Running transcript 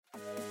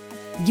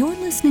You're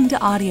listening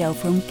to audio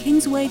from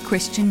Kingsway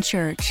Christian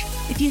Church.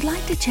 If you'd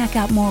like to check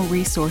out more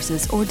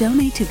resources or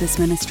donate to this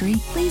ministry,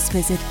 please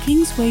visit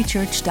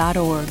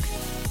kingswaychurch.org.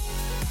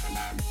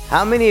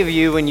 How many of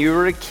you, when you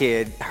were a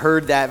kid,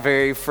 heard that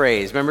very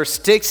phrase? Remember,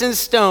 sticks and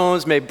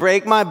stones may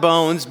break my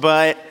bones,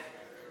 but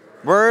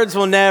words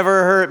will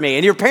never hurt me.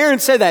 And your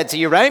parents said that to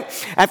you, right?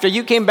 After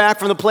you came back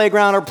from the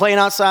playground or playing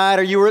outside,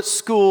 or you were at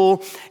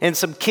school and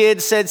some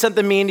kid said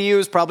something mean to you, it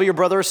was probably your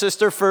brother or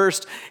sister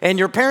first, and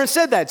your parents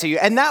said that to you.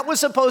 And that was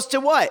supposed to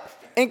what?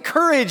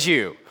 Encourage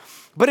you.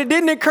 But it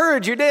didn't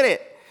encourage you, did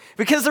it?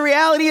 Because the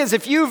reality is,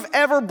 if you've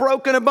ever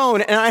broken a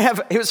bone,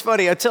 and it was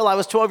funny, until I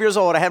was 12 years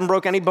old, I hadn't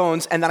broken any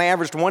bones, and then I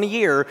averaged 1 a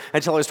year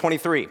until I was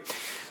 23.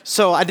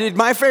 So I did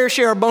my fair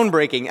share of bone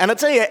breaking. And I'll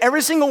tell you,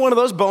 every single one of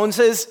those bones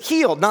has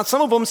healed. Now,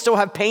 some of them still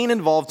have pain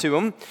involved to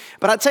them.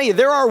 But I'll tell you,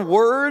 there are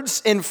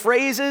words and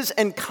phrases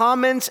and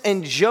comments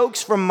and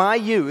jokes from my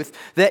youth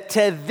that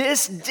to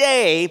this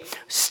day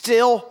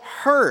still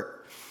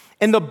hurt.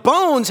 And the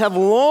bones have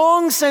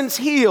long since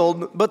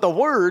healed, but the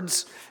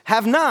words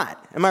have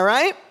not. Am I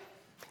right?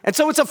 And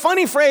so it's a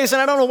funny phrase,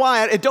 and I don't know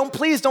why.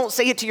 Please don't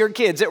say it to your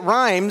kids. It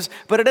rhymes,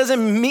 but it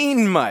doesn't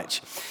mean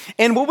much.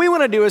 And what we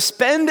want to do is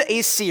spend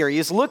a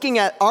series looking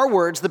at our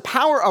words, the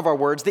power of our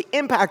words, the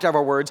impact of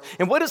our words,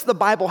 and what does the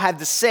Bible have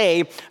to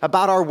say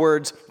about our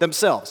words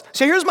themselves.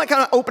 So here's my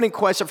kind of opening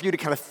question for you to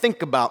kind of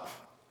think about.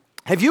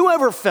 Have you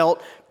ever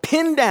felt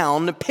pinned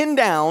down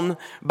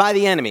by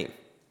the enemy?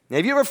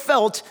 Have you ever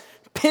felt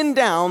pinned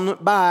down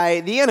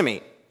by the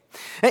enemy?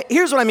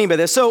 Here's what I mean by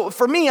this. So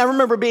for me, I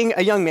remember being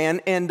a young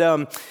man,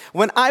 and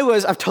when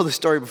I've told this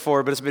story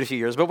before, but it's been a few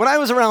years, but when I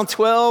was around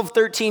 12,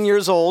 13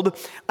 years old,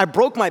 I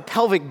broke my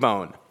pelvic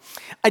bone.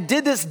 I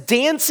did this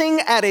dancing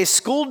at a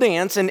school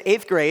dance in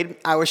 8th grade.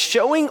 I was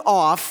showing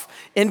off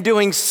and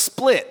doing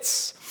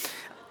splits.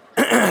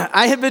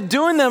 I had been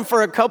doing them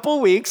for a couple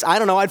weeks. I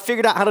don't know. I'd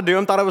figured out how to do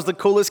them. Thought I was the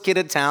coolest kid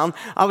in town.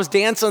 I was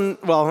dancing,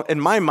 well, in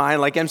my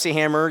mind, like MC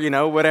Hammer,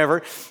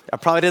 whatever. I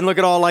probably didn't look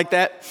at all like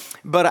that.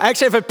 But I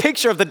actually have a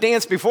picture of the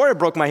dance before I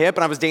broke my hip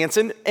and I was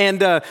dancing.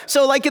 And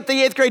so like at the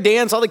 8th grade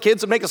dance, all the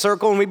kids would make a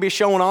circle and we'd be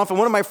showing off. And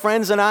one of my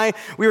friends and I,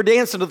 we were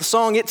dancing to the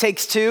song It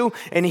Takes Two.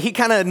 And he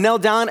kind of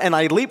knelt down and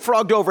I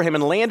leapfrogged over him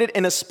and landed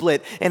in a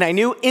split. And I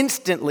knew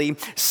instantly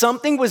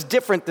something was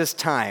different this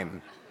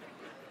time.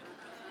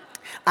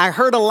 I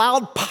heard a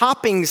loud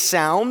popping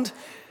sound,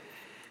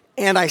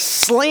 and I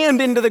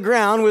slammed into the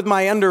ground with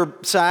my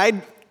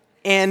underside,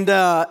 and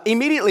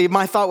immediately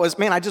my thought was,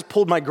 man, I just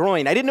pulled my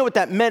groin. I didn't know what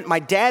that meant. My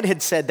dad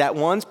had said that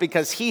once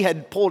because he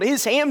had pulled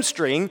his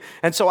hamstring,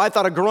 and so I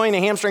thought a groin, a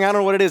hamstring, I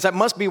don't know what it is. That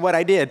must be what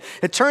I did.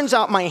 It turns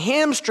out my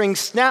hamstring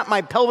snapped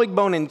my pelvic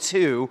bone in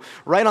two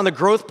right on the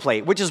growth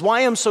plate, which is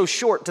why I'm so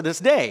short to this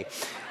day.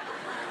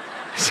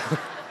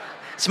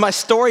 It's my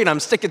story, and I'm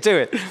sticking to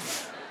it.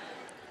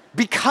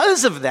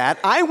 Because of that,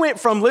 I went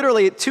from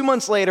literally 2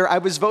 months later, I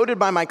was voted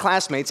by my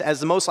classmates as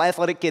the most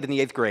athletic kid in the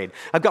 8th grade.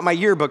 I've got my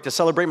yearbook to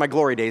celebrate my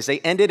glory days. They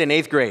ended in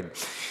 8th grade.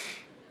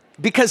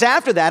 Because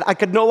after that, I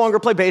could no longer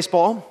play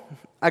baseball.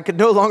 I could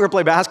no longer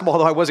play basketball,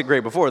 although I wasn't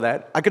great before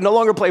that. I could no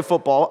longer play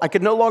football. I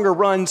could no longer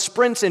run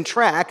sprints and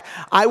track.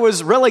 I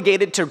was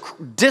relegated to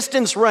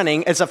distance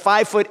running as a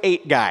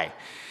 5'8" guy.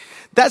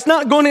 That's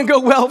not going to go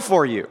well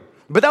for you.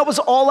 But that was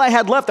all I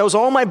had left. That was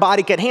all my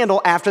body could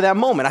handle after that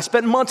moment. I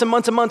spent months and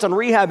months and months on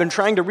rehab and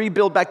trying to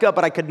rebuild back up,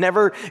 but I could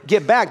never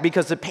get back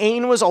because the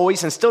pain was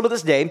always, and still to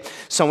this day,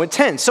 so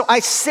intense. So I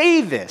say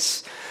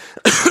this,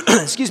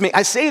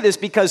 I say this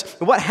because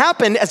what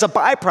happened as a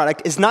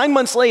byproduct is 9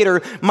 months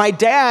later, my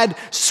dad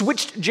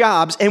switched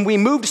jobs and we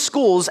moved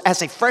schools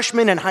as a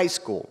freshman in high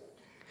school.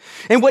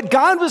 And what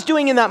God was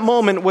doing in that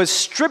moment was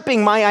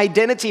stripping my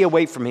identity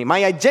away from me.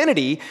 My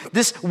identity,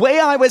 this way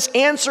I was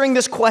answering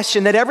this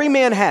question that every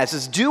man has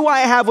is, do I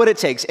have what it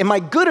takes? Am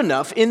I good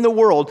enough in the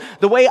world?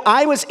 The way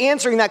I was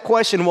answering that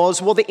question was,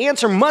 well, the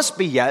answer must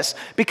be yes,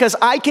 because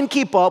I can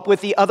keep up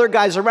with the other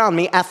guys around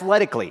me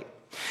athletically.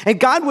 And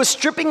God was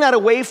stripping that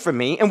away from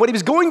me. And what he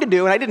was going to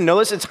do, and I didn't know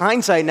this, it's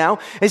hindsight now,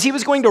 is he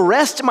was going to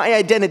rest my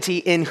identity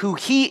in who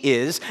he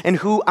is and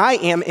who I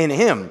am in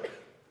him.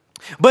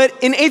 But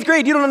in 8th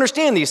grade, you don't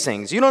understand these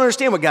things. You don't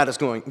understand what God is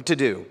going to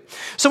do.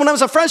 So when I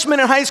was a freshman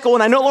in high school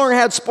and I no longer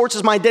had sports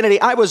as my identity,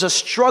 I was a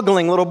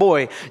struggling little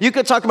boy. You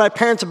could talk to my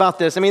parents about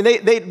this. I mean,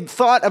 they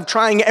thought of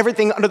trying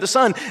everything under the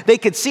sun. They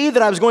could see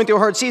that I was going through a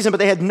hard season, but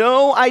they had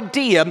no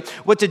idea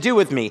what to do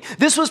with me.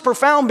 This was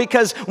profound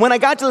because when I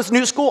got to this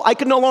new school, I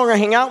could no longer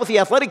hang out with the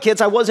athletic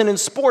kids. I wasn't in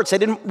sports. They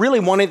didn't really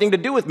want anything to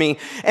do with me.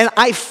 And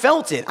I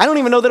felt it. I don't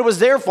even know that it was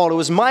their fault. It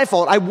was my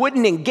fault. I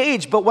wouldn't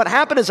engage. But what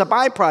happened as a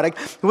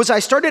byproduct was I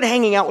started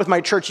hanging out with my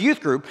church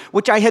youth group,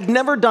 which I had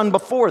never done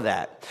before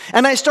that.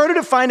 And I started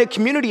to find a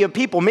community of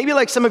people, maybe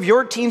like some of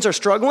your teens are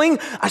struggling.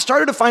 I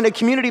started to find a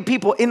community of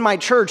people in my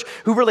church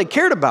who really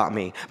cared about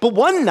me. But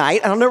one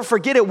night, and I'll never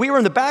forget it, we were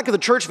in the back of the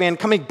church van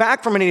coming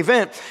back from an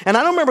event, and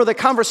I don't remember the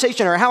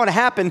conversation or how it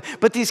happened,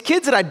 but these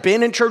kids that I'd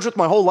been in church with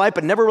my whole life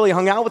but never really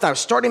hung out with, I was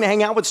starting to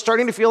hang out with,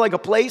 starting to feel like a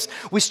place,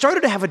 we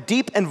started to have a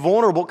deep and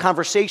vulnerable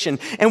conversation.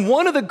 And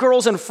one of the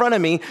girls in front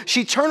of me,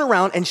 she turned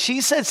around and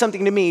she said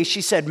something to me.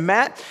 She said,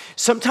 "Matt,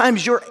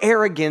 sometimes your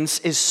arrogance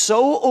is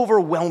so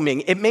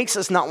overwhelming, it makes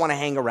us not want to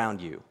hang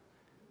around you."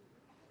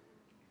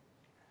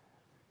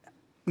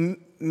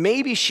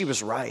 Maybe she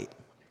was right.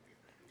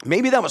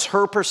 Maybe that was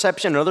her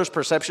perception and others'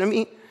 perception of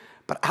me.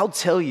 But I'll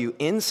tell you,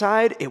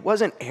 inside, it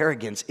wasn't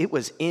arrogance. It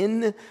was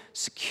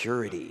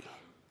insecurity.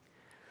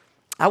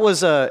 I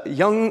was a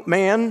young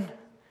man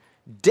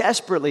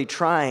desperately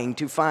trying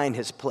to find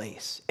his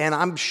place. And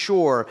I'm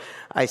sure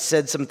I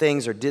said some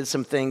things or did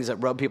some things that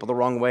rubbed people the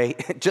wrong way,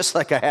 just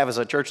like I have as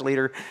a church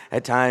leader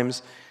at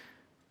times.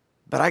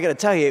 But I got to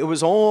tell you, it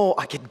was all,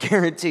 I can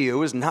guarantee you, it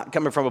was not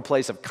coming from a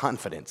place of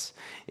confidence.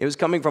 It was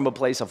coming from a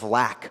place of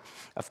lack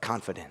of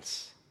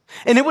confidence.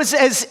 And it was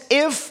as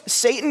if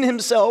Satan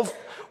himself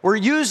were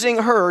using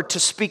her to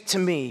speak to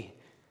me.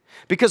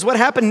 Because what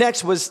happened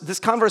next was this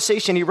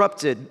conversation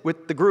erupted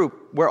with the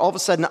group where all of a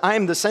sudden I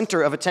am the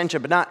center of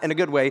attention, but not in a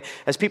good way,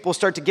 as people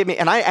start to give me,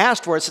 and I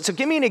asked for it, so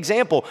give me an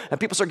example, and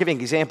people start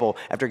giving example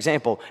after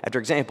example after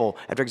example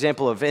after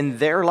example of in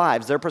their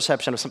lives, their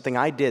perception of something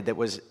I did that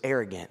was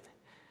arrogant.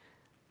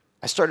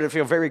 I started to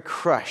feel very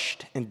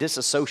crushed and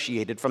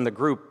disassociated from the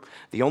group,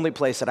 the only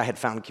place that I had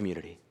found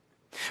community.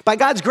 By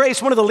God's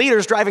grace, one of the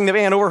leaders driving the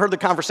van overheard the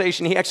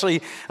conversation. He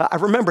actually, I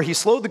remember he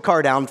slowed the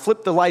car down,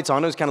 flipped the lights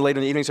on. It was kind of late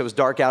in the evening, so it was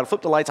dark out.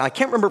 Flipped the lights on. I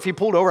can't remember if he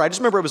pulled over. I just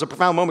remember it was a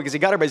profound moment because he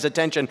got everybody's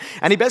attention.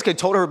 And he basically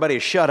told everybody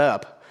to shut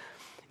up.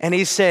 And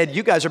he said,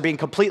 "You guys are being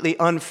completely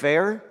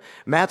unfair.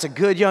 Matt's a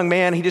good young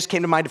man. He just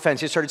came to my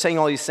defense." He started saying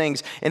all these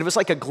things. And it was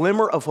like a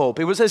glimmer of hope.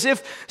 It was as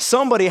if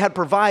somebody had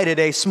provided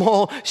a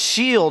small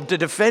shield to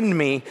defend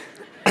me.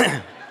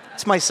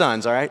 It's my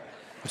son's, all right?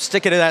 I'm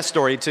sticking to that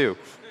story too.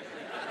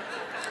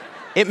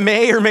 It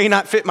may or may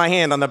not fit my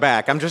hand on the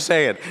back. I'm just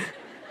saying.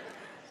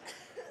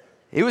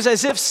 It was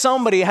as if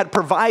somebody had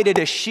provided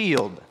a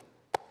shield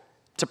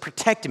to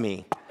protect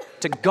me,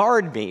 to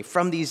guard me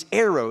from these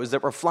arrows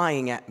that were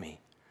flying at me.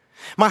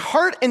 My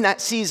heart in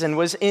that season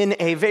was in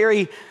a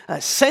very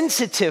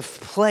sensitive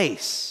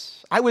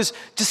place. I was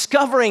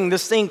discovering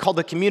this thing called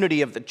the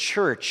community of the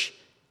church.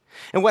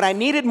 And what I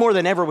needed more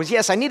than ever was,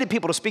 yes, I needed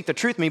people to speak the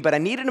truth to me, but I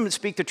needed them to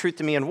speak the truth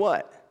to me in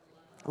what?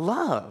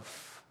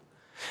 Love.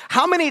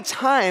 How many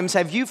times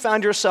have you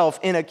found yourself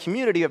in a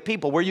community of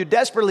people where you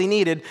desperately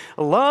needed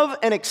love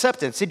and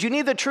acceptance? Did you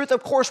need the truth?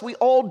 Of course, we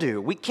all do.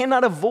 We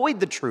cannot avoid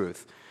the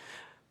truth.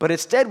 But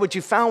instead, what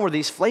you found were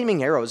these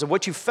flaming arrows, and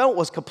what you felt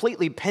was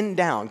completely pinned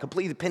down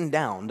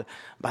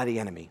by the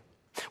enemy.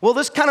 Well,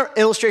 this kind of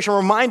illustration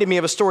reminded me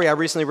of a story I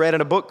recently read in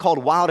a book called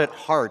Wild at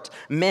Heart.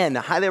 Men, I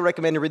highly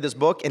recommend you read this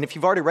book, and if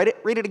you've already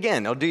read it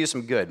again. It'll do you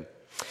some good.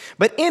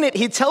 But in it,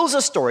 he tells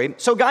a story.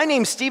 So a guy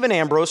named Stephen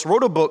Ambrose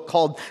wrote a book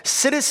called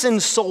Citizen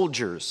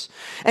Soldiers.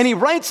 And he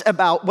writes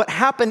about what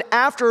happened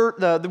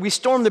after we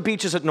stormed the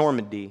beaches at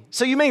Normandy.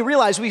 So you may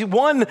realize we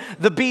won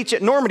the beach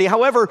at Normandy.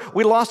 However,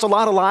 we lost a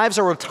lot of lives.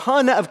 There were a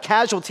ton of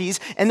casualties,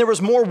 and there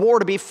was more war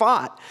to be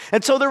fought.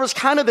 And so there was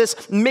kind of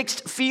this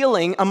mixed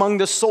feeling among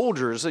the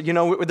soldiers. You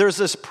know, there's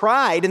this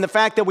pride in the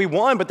fact that we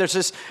won, but there's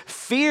this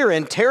fear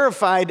and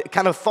terrified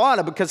kind of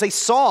thought because they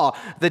saw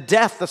the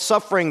death, the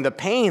suffering, the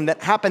pain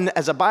that happened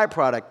as a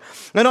byproduct.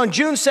 And on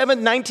June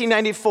 7,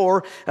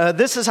 1994,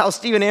 this is how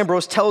Stephen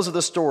Ambrose tells of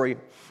the story.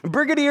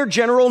 Brigadier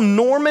General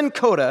Norman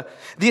Cota,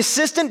 the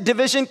assistant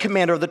division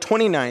commander of the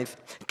 29th,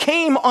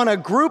 came on a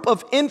group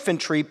of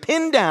infantry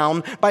pinned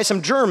down by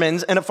some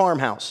Germans in a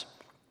farmhouse.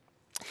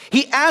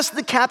 He asked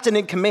the captain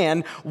in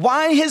command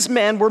why his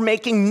men were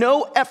making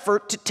no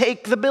effort to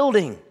take the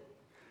building.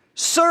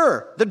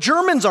 "Sir, the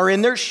Germans are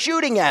in there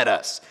shooting at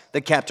us,"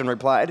 the captain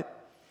replied.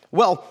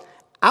 "Well,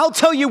 I'll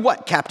tell you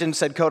what, Captain,"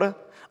 said Cota,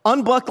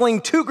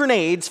 unbuckling 2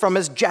 grenades from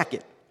his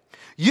jacket.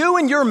 "You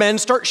and your men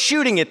start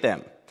shooting at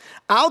them.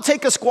 I'll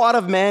take a squad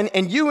of men,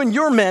 and you and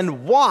your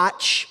men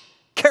watch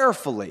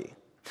carefully.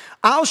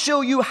 I'll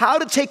show you how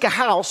to take a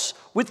house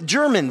with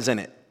Germans in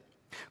it."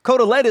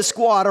 Cota led his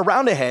squad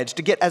around a hedge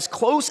to get as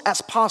close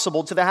as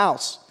possible to the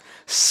house.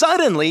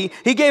 Suddenly,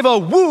 he gave a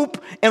whoop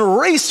and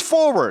raced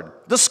forward,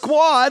 the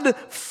squad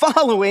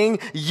following,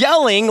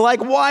 yelling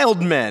like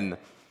wild men.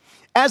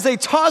 As they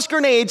tossed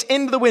grenades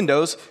into the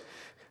windows,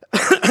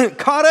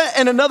 Cota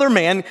and another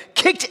man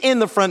kicked in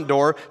the front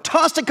door,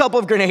 tossed a couple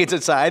of grenades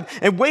aside,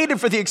 and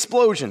waited for the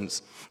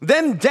explosions,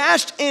 then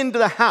dashed into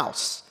the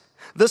house.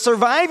 The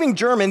surviving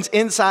Germans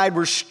inside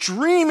were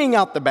streaming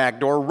out the back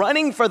door,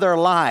 running for their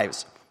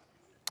lives.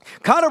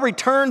 Cota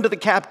returned to the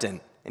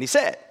captain, and he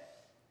said,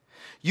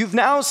 "You've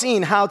now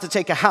seen how to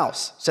take a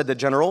house," said the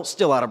general,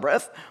 still out of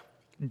breath.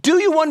 "Do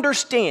you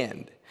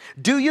understand?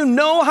 Do you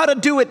know how to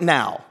do it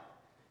now?"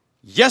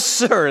 "Yes,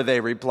 sir," they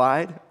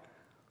replied.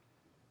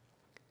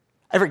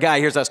 Every guy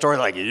hears that story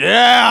like,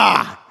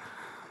 yeah!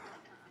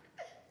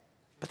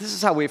 But this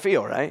is how we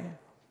feel, right?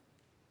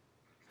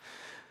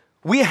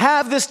 We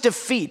have this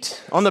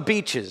defeat on the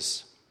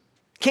beaches.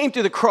 Came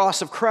through the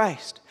cross of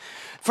Christ.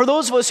 For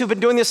those of us who've been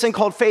doing this thing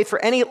called faith for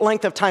any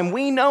length of time,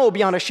 we know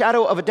beyond a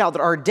shadow of a doubt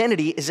that our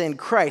identity is in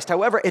Christ.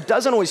 However, it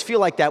doesn't always feel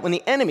like that when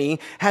the enemy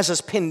has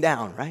us pinned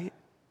down, right?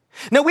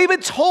 Now, we've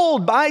been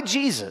told by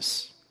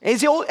Jesus,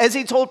 as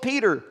he told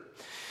Peter,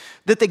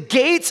 that the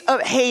gates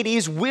of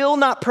Hades will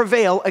not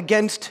prevail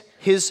against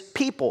his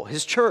people,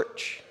 his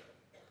church.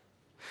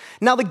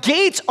 Now, the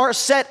gates are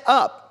set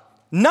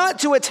up not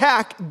to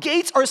attack.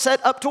 Gates are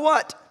set up to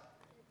what?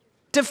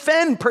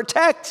 Defend,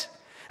 protect.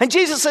 And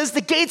Jesus says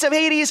the gates of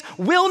Hades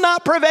will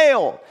not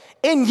prevail.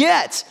 And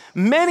yet,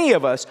 many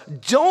of us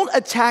don't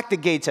attack the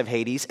gates of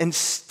Hades.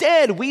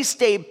 Instead, we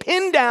stay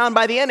pinned down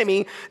by the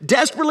enemy,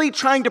 desperately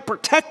trying to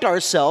protect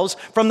ourselves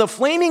from the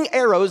flaming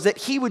arrows that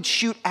he would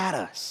shoot at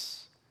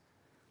us.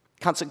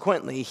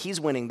 Consequently,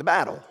 he's winning the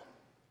battle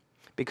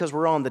because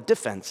we're on the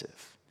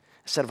defensive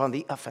instead of on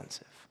the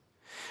offensive.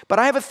 But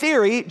I have a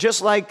theory,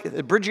 just like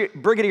the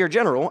Brigadier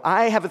General,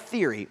 I have a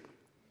theory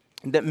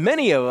that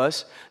many of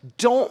us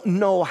don't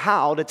know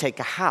how to take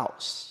a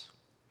house.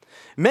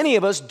 Many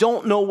of us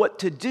don't know what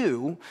to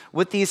do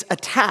with these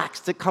attacks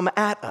that come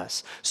at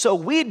us. So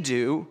we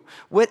do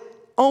what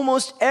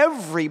almost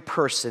every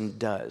person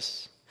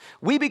does.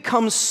 We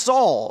become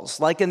Sauls,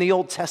 like in the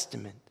Old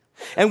Testament.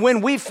 And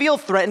when we feel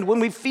threatened, when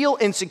we feel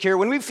insecure,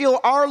 when we feel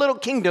our little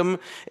kingdom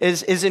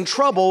is in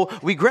trouble,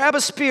 we grab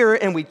a spear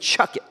and we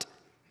chuck it.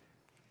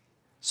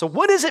 So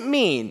what does it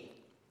mean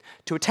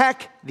to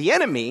attack the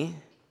enemy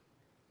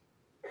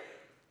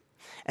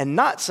and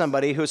not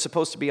somebody who is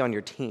supposed to be on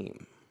your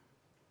team?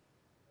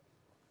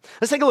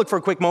 Let's take a look for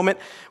a quick moment.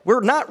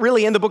 We're not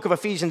really in the book of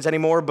Ephesians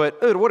anymore,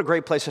 but what a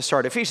great place to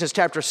start. Ephesians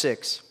chapter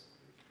 6,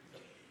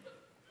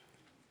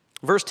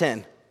 verse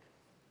 10.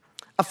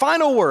 A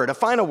final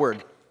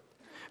word.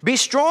 Be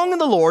strong in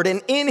the Lord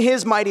and in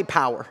his mighty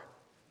power.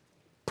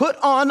 Put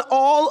on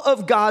all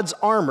of God's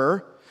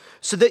armor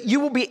so that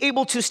you will be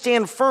able to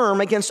stand firm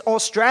against all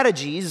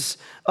strategies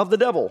of the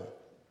devil.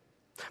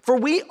 For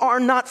we are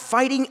not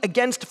fighting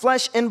against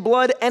flesh and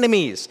blood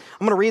enemies.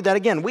 I'm going to read that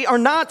again. We are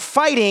not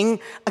fighting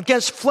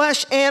against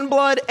flesh and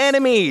blood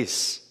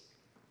enemies,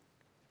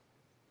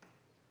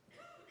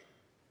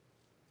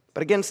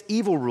 but against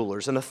evil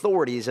rulers and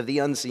authorities of the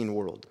unseen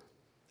world,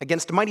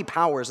 against mighty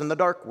powers in the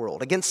dark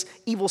world, against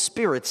evil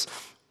spirits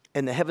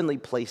in the heavenly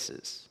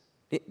places.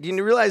 Do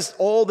you realize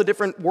all the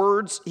different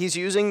words he's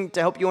using to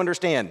help you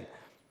understand?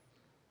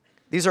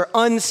 These are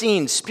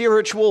unseen,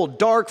 spiritual,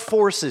 dark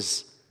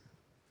forces.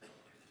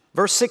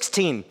 Verse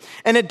 16,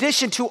 in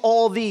addition to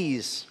all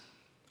these,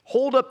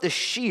 hold up the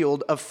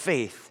shield of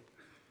faith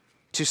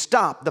to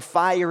stop the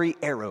fiery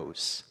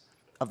arrows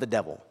of the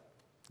devil.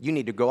 You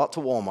need to go out to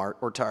Walmart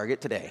or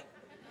Target today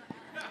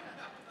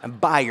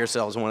and buy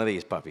yourselves one of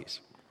these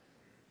puppies.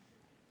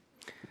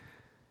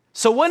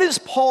 So what is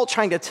Paul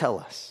trying to tell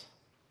us?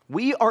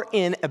 We are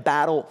in a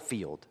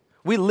battlefield.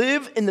 We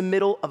live in the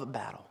middle of a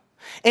battle.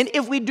 And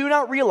if we do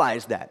not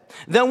realize that,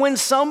 then when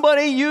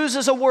somebody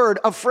uses a word,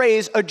 a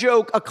phrase, a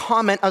joke, a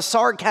comment, a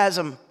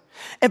sarcasm,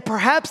 and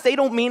perhaps they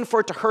don't mean for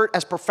it to hurt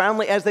as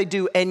profoundly as they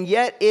do, and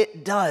yet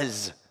it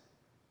does,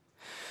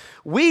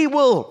 we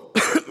will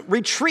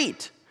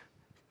retreat.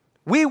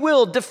 We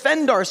will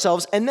defend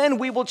ourselves, and then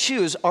we will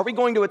choose, are we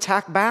going to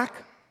attack back?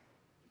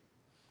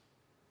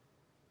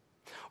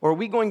 Or are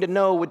we going to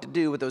know what to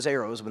do with those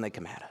arrows when they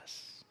come at us?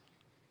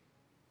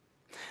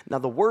 Now,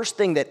 the worst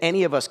thing that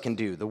any of us can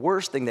do,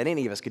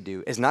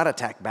 is not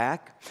attack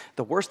back.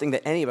 The worst thing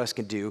that any of us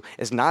can do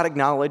is not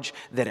acknowledge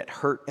that it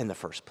hurt in the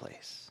first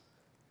place.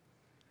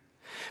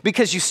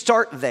 Because you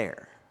start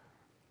there.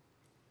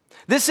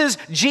 This is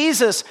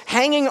Jesus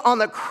hanging on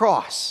the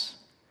cross,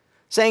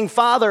 saying,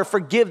 Father,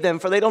 forgive them,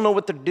 for they don't know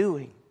what they're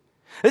doing.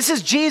 This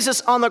is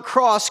Jesus on the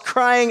cross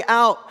crying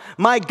out,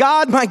 my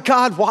God,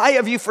 why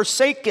have you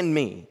forsaken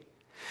me?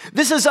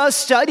 This is us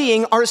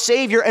studying our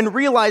Savior and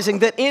realizing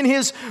that in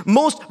his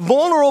most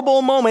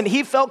vulnerable moment,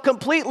 he felt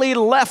completely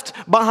left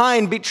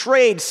behind,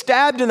 betrayed,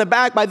 stabbed in the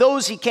back by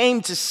those he came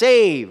to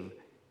save.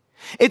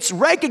 It's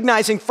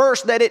recognizing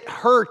first that it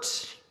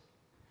hurt,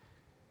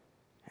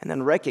 and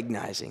then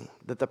recognizing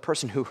that the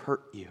person who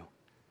hurt you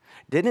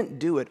didn't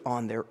do it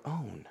on their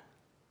own.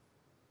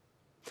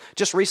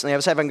 Just recently, I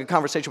was having a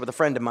conversation with a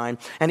friend of mine,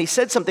 and he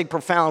said something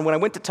profound. When I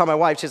went to tell my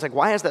wife, she's like,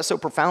 why is that so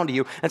profound to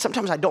you? And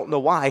sometimes I don't know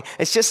why.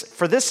 It's just,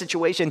 for this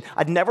situation,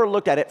 I'd never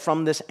looked at it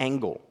from this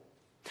angle.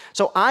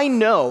 So I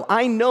know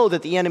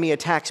that the enemy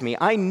attacks me.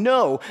 I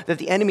know that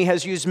the enemy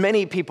has used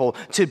many people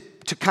to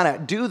to kind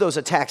of do those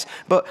attacks.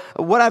 But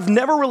what I've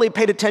never really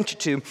paid attention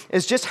to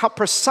is just how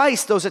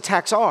precise those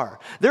attacks are.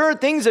 There are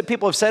things that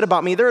people have said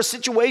about me. There are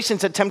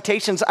situations and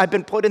temptations I've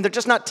been put in. They're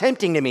just not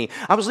tempting to me.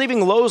 I was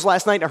leaving Lowe's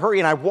last night in a hurry,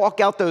 and I walk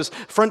out those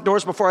front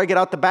doors before I get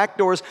out the back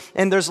doors,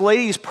 and there's a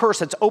lady's purse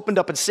that's opened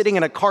up and sitting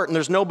in a cart, and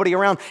there's nobody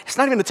around. It's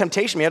not even a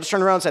temptation to me. I just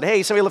turned around and said,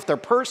 hey, somebody left their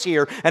purse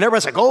here, and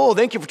everybody's like, oh,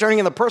 thank you for turning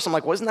in the purse. I'm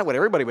like, well, isn't that what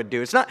everybody would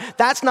do?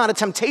 That's not a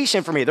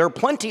temptation for me. There are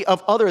plenty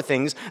of other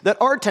things that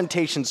are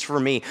temptations for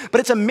me.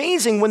 But it's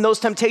amazing when those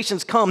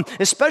temptations come,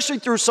 especially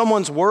through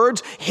someone's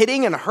words,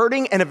 hitting and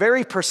hurting in a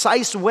very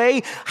precise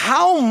way,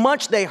 how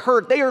much they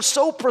hurt. They are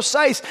so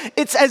precise.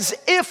 It's as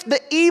if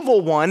the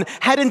evil one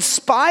had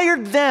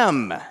inspired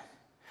them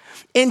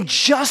in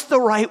just the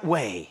right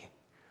way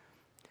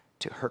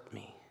to hurt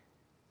me.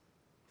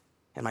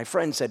 And my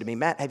friend said to me,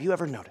 Matt, have you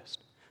ever noticed,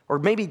 or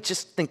maybe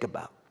just think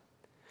about,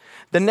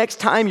 the next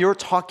time you're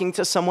talking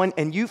to someone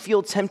and you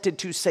feel tempted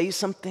to say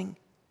something,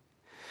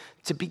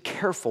 to be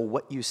careful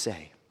what you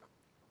say.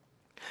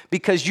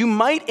 Because you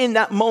might in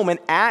that moment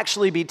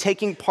actually be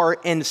taking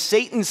part in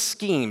Satan's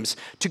schemes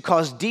to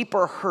cause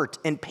deeper hurt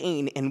and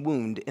pain and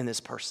wound in this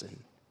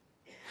person.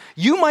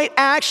 You might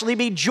actually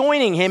be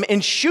joining him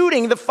in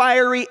shooting the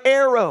fiery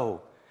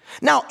arrow.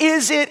 Now,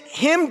 is it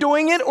him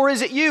doing it or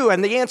is it you?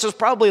 And the answer is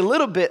probably a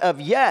little bit of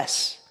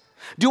yes.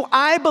 Do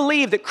I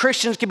believe that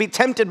Christians can be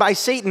tempted by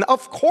Satan?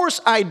 Of course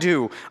I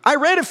do. I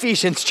read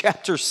Ephesians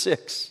chapter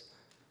 6.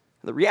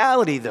 The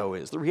reality, though,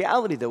 is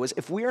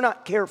if we are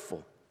not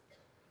careful,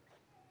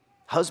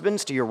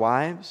 husbands to your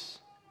wives,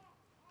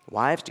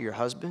 wives to your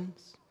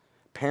husbands,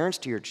 parents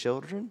to your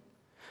children,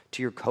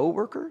 to your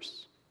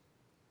coworkers,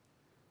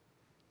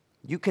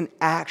 you can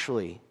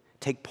actually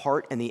take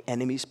part in the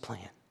enemy's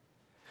plan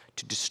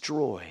to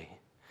destroy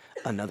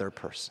another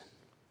person.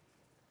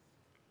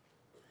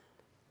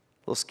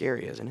 A little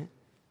scary, isn't it?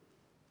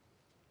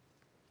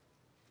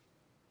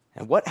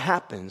 And what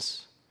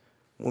happens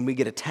when we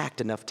get attacked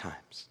enough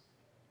times?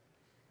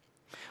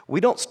 We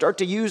don't start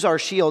to use our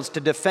shields to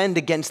defend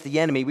against the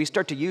enemy. We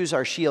start to use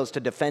our shields to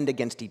defend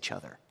against each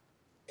other.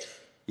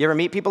 You ever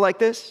meet people like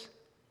this?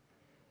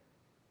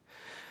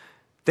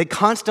 They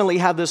constantly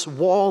have this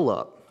wall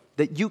up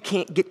that you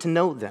can't get to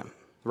know them,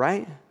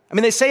 right? I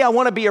mean, they say, I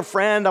want to be your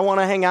friend, I want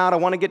to hang out, I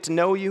want to get to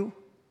know you.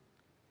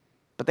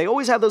 But they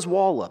always have this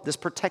wall up, this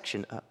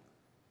protection up.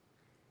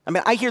 I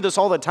mean, I hear this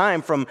all the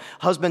time from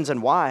husbands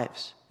and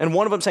wives. And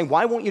one of them saying,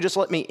 why won't you just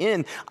let me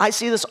in? I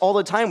see this all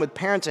the time with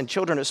parents and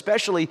children,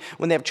 especially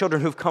when they have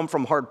children who've come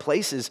from hard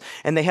places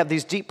and they have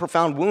these deep,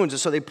 profound wounds. And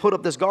so they put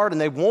up this guard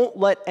and they won't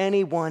let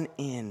anyone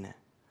in.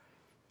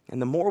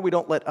 And the more we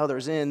don't let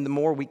others in, the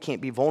more we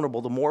can't be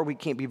vulnerable. The more we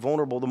can't be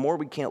vulnerable, the more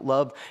we can't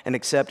love and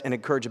accept and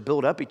encourage and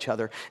build up each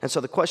other. And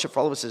so the question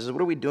for all of us is,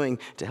 what are we doing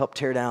to help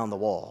tear down the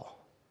wall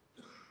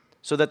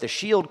so that the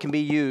shield can be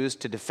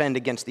used to defend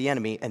against the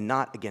enemy and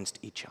not against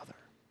each other?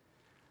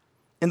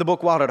 In the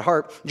book Wild at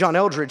Heart, John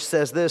Eldredge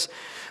says this,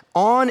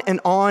 on and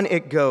on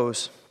it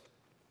goes.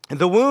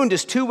 The wound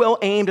is too well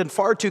aimed and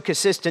far too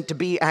consistent to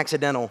be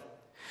accidental.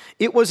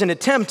 It was an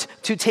attempt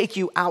to take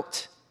you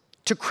out,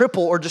 to cripple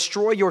or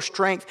destroy your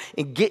strength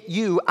and get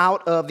you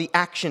out of the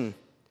action.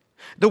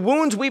 The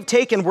wounds we've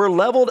taken were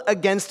leveled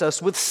against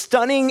us with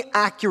stunning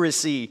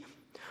accuracy.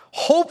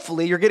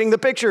 Hopefully you're getting the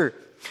picture.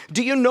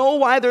 Do you know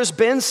why there's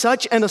been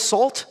such an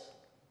assault?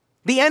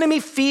 The enemy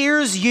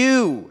fears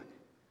you.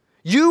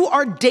 You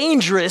are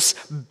dangerous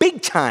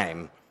big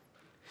time.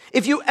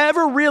 If you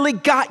ever really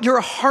got your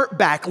heart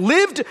back,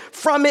 lived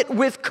from it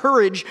with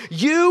courage,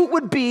 you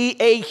would be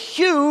a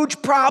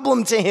huge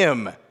problem to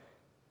him.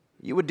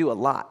 You would do a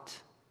lot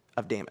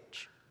of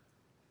damage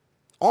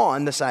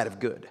on the side of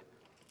good.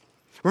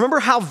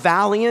 Remember how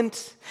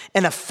valiant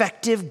and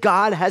effective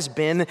God has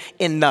been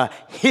in the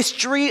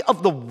history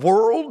of the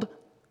world?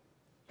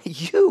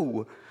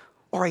 You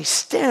are a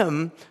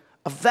stem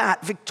of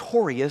that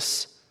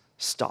victorious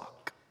stalk.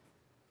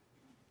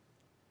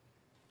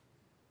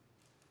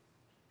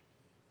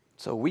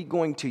 So are we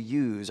going to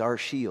use our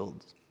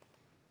shield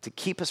to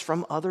keep us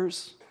from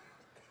others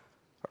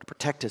or to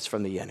protect us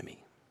from the enemy?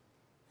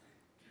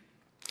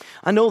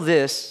 I know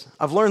this.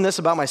 I've learned this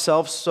about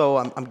myself, so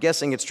I'm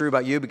guessing it's true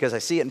about you because I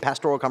see it in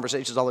pastoral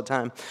conversations all the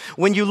time.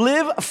 When you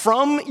live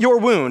from your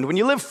wound,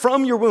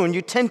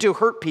 you tend to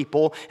hurt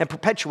people and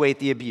perpetuate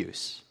the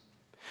abuse.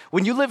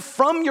 When you live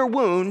from your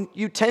wound,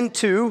 you tend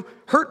to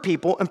hurt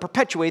people and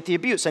perpetuate the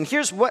abuse. And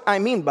here's what I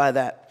mean by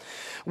that.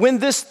 When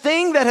this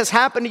thing that has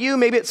happened to you,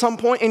 maybe at some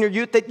point in your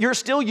youth, that you're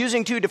still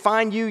using to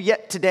define you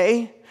yet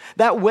today,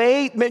 that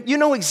way, you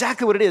know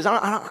exactly what it is. I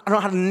don't know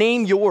how to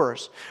name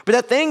yours. But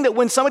that thing that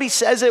when somebody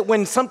says it,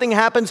 when something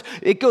happens,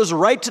 it goes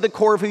right to the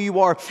core of who you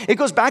are. It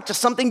goes back to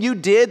something you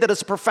did that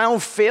is a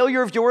profound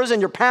failure of yours in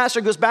your past, or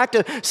it goes back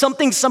to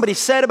something somebody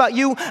said about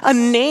you, a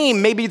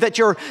name maybe that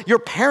your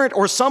parent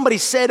or somebody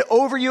said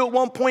over you at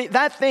one point,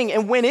 that thing.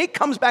 And when it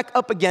comes back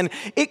up again,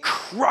 it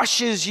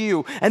crushes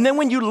you. And then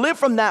when you live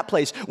from that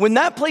place, when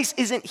that place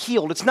isn't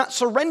healed, it's not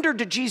surrendered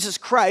to Jesus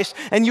Christ,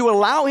 and you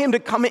allow him to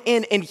come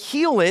in and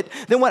heal it,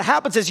 then what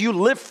happens is you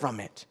live from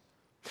it.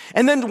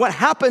 And then what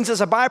happens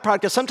as a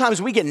byproduct is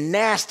sometimes we get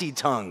nasty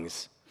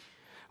tongues.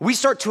 We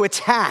start to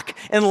attack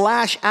and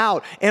lash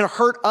out and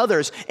hurt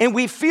others. And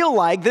we feel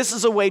like this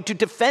is a way to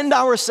defend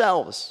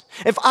ourselves.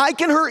 If I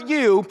can hurt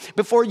you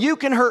before you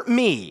can hurt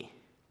me.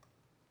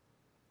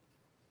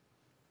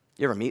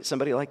 You ever meet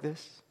somebody like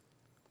this?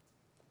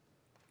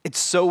 It's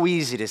so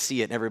easy to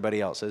see it in everybody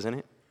else, isn't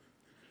it?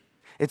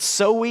 It's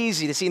so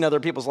easy to see in other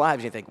people's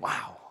lives. You think,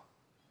 wow.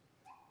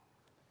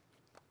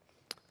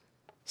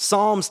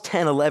 Psalms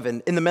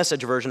 10:11, in the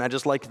Message version, I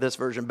just liked this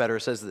version better,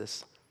 says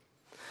this.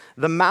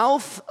 The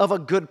mouth of a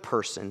good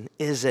person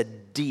is a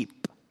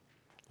deep,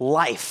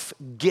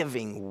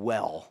 life-giving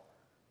well,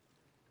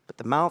 but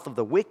the mouth of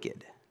the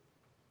wicked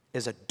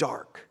is a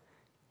dark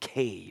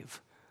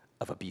cave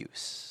of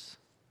abuse.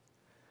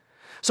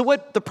 So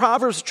what the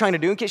Proverbs are trying to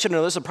do, in case you don't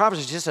know this, the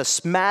Proverbs is just a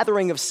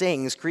smattering of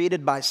sayings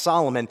created by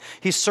Solomon.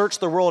 He searched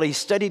the world, he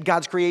studied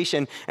God's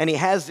creation, and he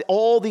has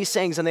all these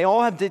sayings, and they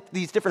all have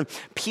these different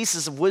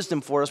pieces of wisdom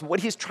for us.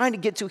 What he's trying to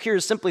get to here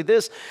is simply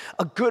this.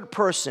 A good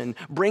person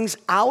brings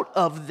out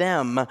of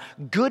them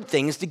good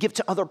things to give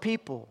to other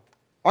people.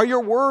 Are your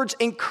words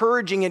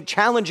encouraging and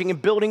challenging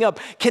and building up?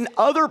 Can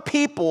other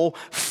people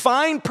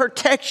find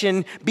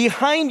protection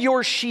behind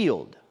your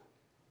shield?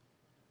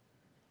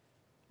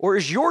 Or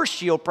is your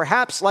shield,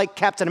 perhaps like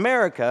Captain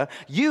America,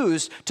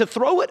 used to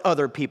throw at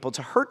other people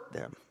to hurt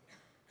them?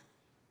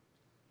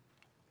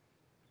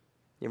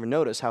 You ever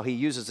notice how he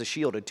uses the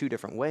shield in two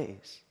different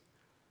ways?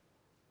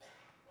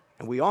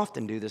 And we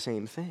often do the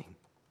same thing.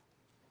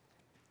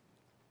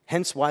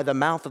 Hence why the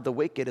mouth of the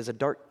wicked is a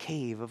dark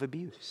cave of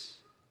abuse.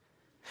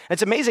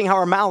 It's amazing how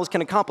our mouths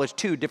can accomplish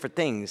two different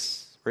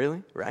things,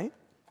 really, right?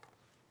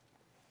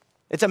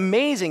 It's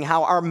amazing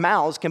how our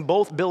mouths can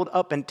both build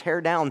up and tear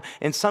down,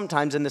 and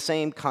sometimes in the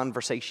same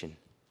conversation.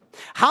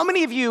 How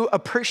many of you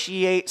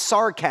appreciate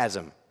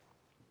sarcasm?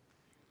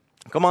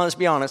 Come on, let's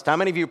be honest. How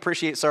many of you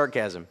appreciate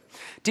sarcasm?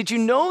 Did you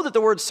know that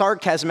the word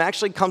sarcasm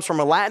actually comes from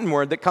a Latin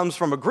word that comes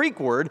from a Greek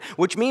word,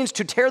 which means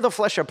to tear the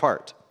flesh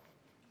apart?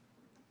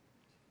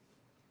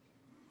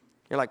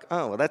 You're like,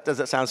 oh, well, that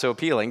doesn't sound so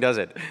appealing, does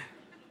it?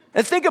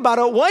 And think about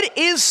it. What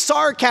is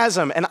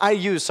sarcasm? And I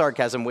use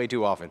sarcasm way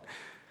too often.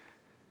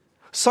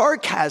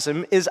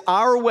 Sarcasm is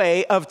our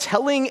way of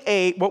telling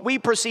what we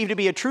perceive to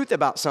be a truth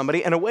about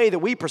somebody in a way that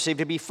we perceive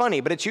to be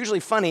funny, but it's usually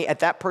funny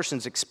at that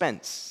person's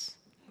expense,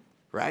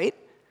 right?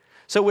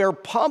 So we're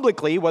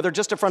publicly, whether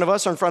just in front of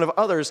us or in front of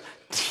others,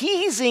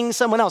 teasing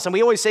someone else. And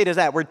we always say to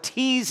that, we're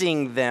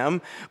teasing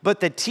them, but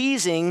the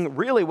teasing,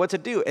 really what's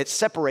it do? It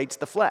separates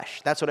the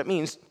flesh. That's what it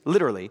means,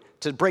 literally,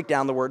 to break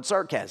down the word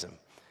sarcasm.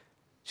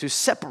 To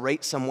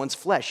separate someone's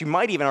flesh. You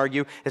might even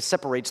argue it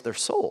separates their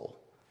soul.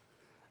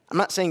 I'm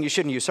not saying you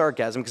shouldn't use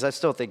sarcasm because I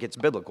still think it's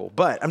biblical,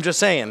 but I'm just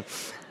saying.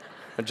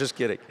 I'm just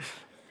kidding.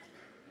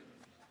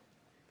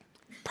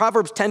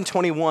 Proverbs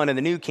 10:21 in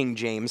the New King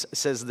James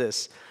says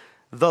this,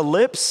 the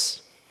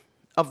lips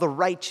of the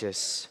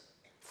righteous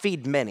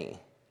feed many,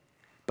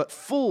 but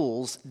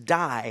fools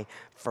die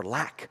for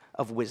lack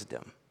of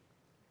wisdom.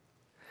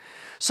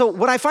 So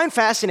what I find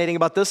fascinating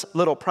about this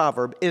little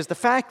proverb is the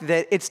fact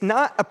that it's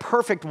not a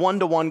perfect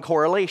one-to-one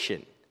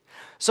correlation.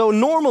 So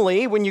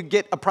normally, when you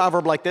get a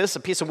proverb like this,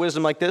 a piece of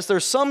wisdom like this,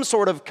 there's some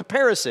sort of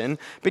comparison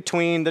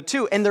between the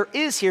two. And there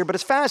is here, but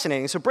it's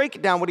fascinating. So break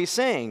it down what he's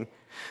saying.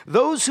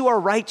 Those who are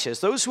righteous,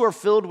 those who are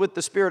filled with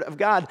the Spirit of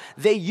God,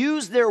 they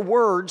use their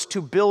words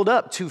to build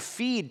up, to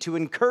feed, to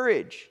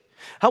encourage.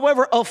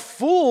 However, a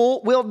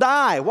fool will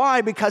die.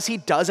 Why? Because he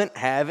doesn't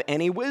have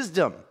any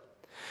wisdom.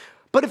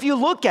 But if you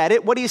look at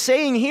it, what he's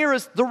saying here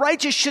is the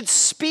righteous should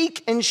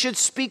speak and should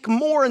speak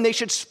more, and they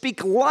should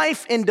speak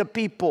life into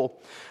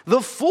people. The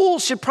fool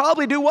should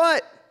probably do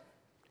what?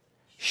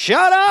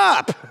 Shut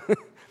up!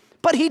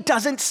 But he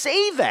doesn't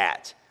say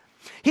that.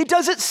 He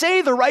doesn't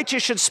say the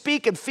righteous should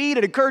speak and feed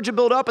and encourage and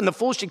build up, and the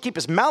fool should keep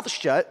his mouth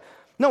shut.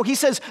 No, he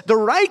says the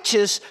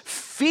righteous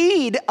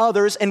feed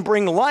others and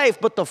bring life,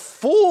 but the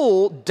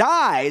fool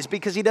dies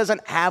because he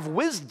doesn't have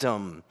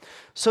wisdom.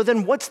 So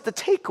then what's the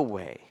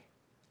takeaway?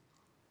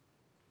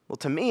 Well,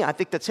 to me, I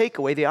think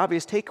the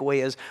obvious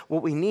takeaway is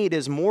what we need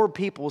is more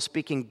people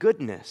speaking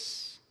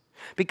goodness.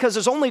 Because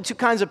there's only two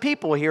kinds of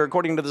people here,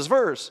 according to this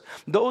verse.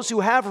 Those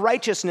who have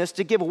righteousness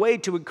to give away,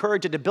 to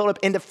encourage, and to build up,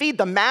 and to feed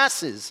the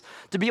masses,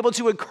 to be able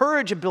to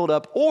encourage and build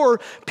up,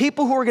 or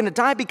people who are going to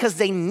die because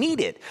they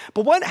need it.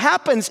 But what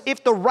happens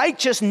if the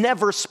righteous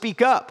never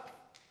speak up?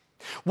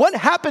 What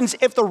happens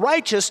if the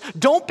righteous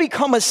don't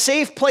become a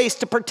safe place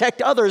to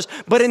protect others,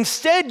 but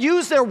instead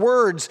use their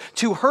words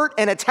to hurt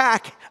and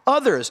attack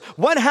others?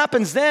 What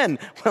happens then?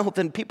 Well,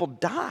 then people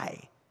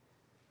die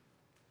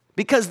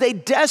because they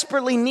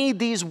desperately need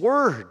these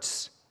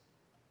words.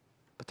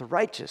 But the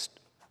righteous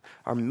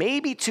are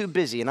maybe too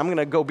busy, and I'm going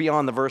to go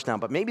beyond the verse now,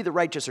 but maybe the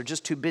righteous are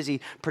just too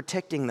busy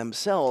protecting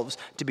themselves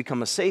to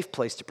become a safe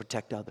place to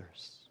protect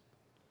others.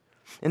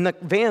 In the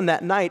van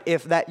that night,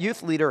 if that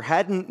youth leader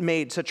hadn't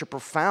made such a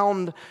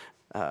profound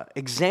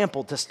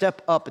example to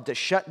step up and to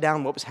shut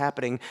down what was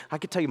happening, I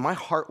could tell you my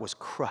heart was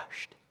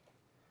crushed.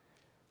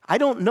 I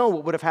don't know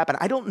what would have happened.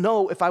 I don't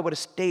know if I would have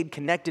stayed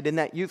connected in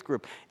that youth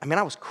group. I mean,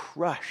 I was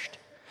crushed.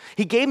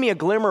 He gave me a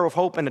glimmer of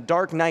hope in a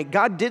dark night.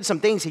 God did some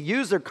things. He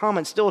used their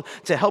comments still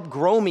to help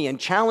grow me and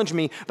challenge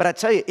me. But I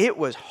tell you, it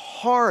was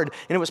hard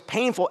and it was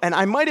painful. And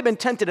I might have been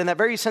tempted in that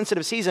very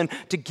sensitive season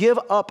to give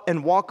up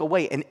and walk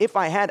away. And if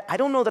I had, I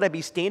don't know that I'd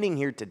be standing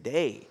here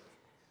today.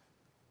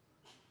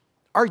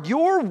 Are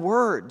your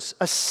words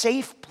a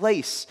safe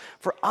place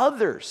for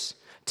others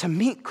to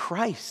meet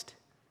Christ?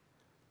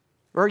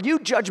 Or are you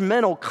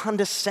judgmental,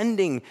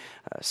 condescending,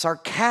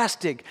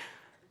 sarcastic,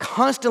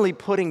 constantly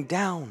putting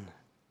down?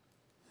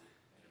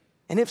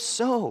 And if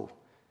so,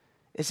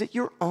 is it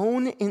your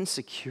own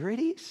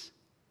insecurities?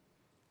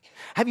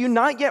 Have you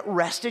not yet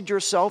rested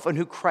yourself on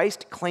who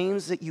Christ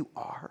claims that you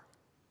are?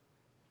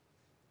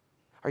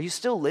 Are you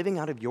still living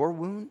out of your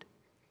wound?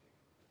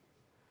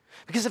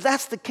 Because if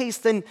that's the case,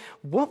 then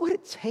what would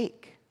it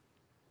take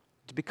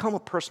to become a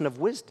person of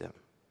wisdom?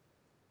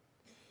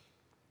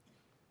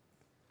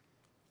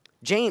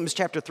 James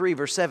chapter 3,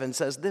 verse 7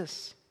 says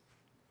this: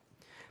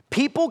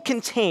 people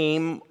can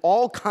tame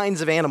all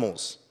kinds of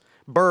animals,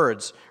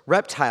 birds,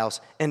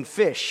 reptiles, and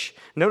fish.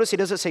 Notice he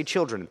doesn't say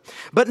children.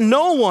 But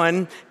no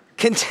one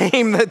can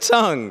tame the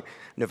tongue.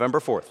 November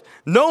 4th.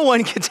 No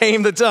one can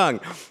tame the tongue.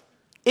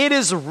 It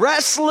is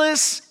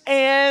restless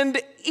and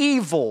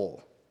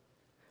evil,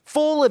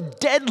 full of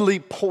deadly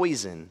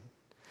poison.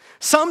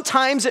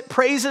 Sometimes it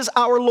praises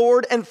our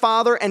Lord and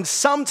Father, and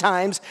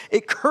sometimes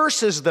it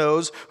curses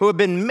those who have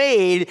been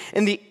made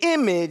in the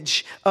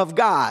image of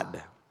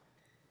God.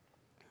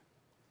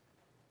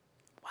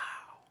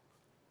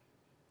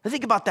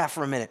 Think about that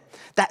for a minute.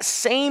 That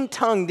same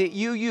tongue that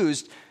you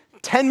used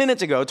 10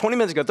 minutes ago, 20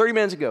 minutes ago, 30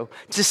 minutes ago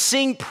to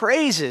sing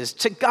praises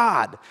to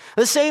God.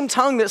 The same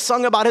tongue that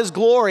sung about his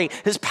glory,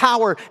 his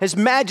power, his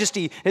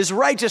majesty, his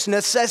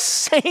righteousness. That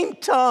same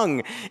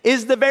tongue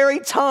is the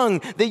very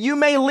tongue that you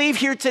may leave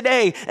here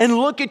today and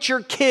look at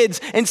your kids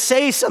and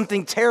say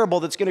something terrible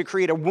that's going to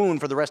create a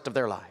wound for the rest of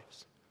their lives.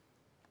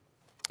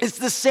 It's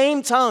the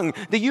same tongue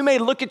that you may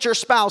look at your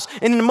spouse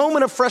and in a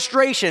moment of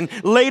frustration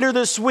later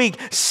this week,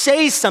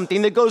 say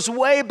something that goes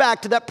way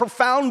back to that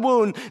profound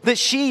wound that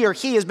she or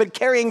he has been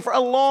carrying for a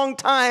long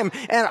time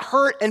and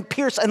hurt and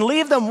pierce, and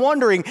leave them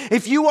wondering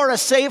if you are a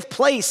safe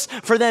place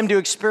for them to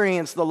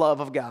experience the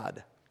love of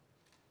God.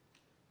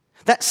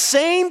 That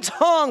same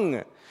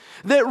tongue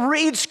that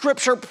reads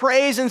scripture,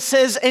 prays, and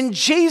says, in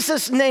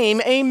Jesus'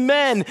 name,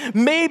 amen,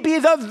 may be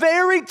the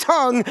very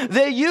tongue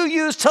that you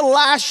use to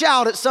lash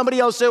out at somebody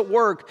else at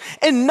work.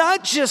 And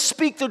not just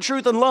speak the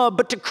truth in love,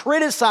 but to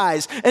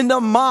criticize and to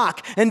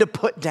mock and to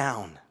put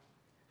down.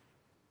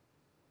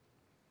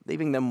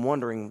 Leaving them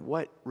wondering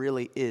what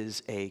really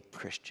is a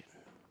Christian.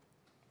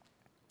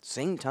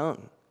 Same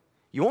tongue.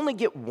 You only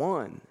get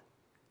one.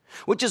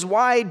 Which is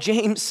why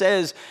James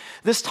says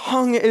this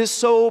tongue is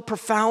so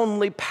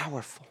profoundly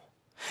powerful.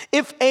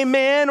 If a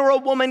man or a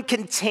woman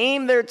can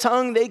tame their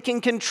tongue, they can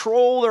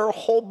control their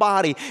whole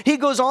body. He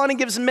goes on and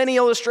gives many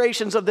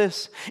illustrations of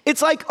this.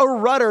 It's like a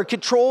rudder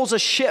controls a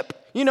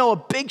ship. You know, a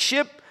big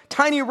ship,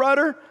 tiny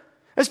rudder.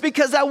 It's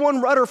because that one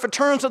rudder, if it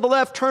turns to the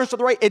left, turns to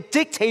the right, it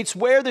dictates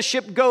where the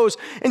ship goes.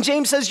 And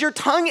James says your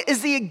tongue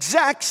is the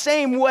exact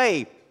same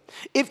way.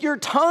 If your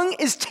tongue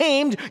is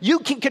tamed, you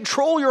can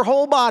control your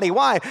whole body.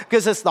 Why?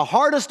 Because it's the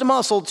hardest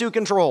muscle to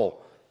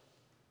control.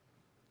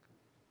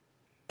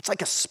 It's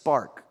like a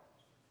spark.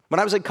 When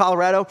I was in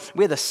Colorado,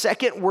 we had the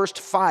second worst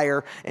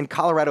fire in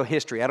Colorado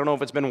history. I don't know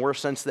if it's been worse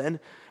since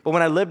then. But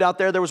when I lived out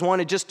there was one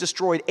that just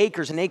destroyed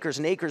acres and acres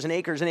and acres and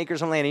acres and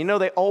acres of land. And you know,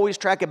 they always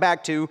track it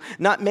back to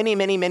not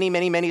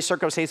many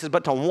circumstances,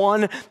 but to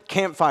one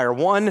campfire,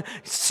 one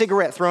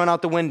cigarette thrown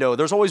out the window.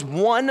 There's always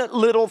one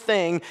little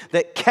thing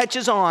that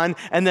catches on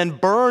and then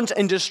burns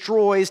and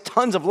destroys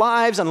tons of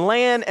lives and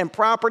land and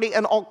property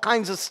and all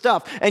kinds of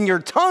stuff. And your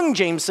tongue,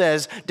 James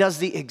says, does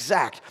the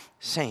exact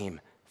same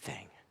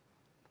thing.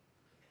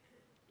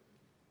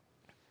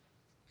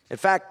 In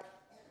fact,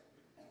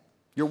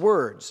 your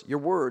words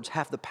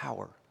have the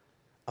power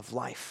of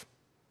life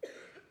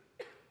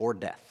or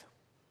death.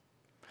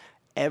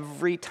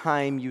 Every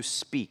time you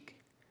speak,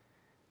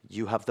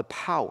 you have the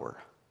power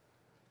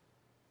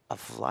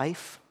of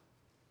life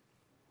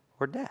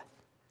or death.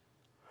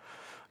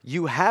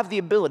 You have the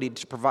ability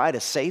to provide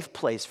a safe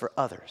place for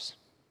others,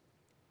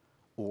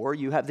 or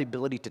you have the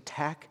ability to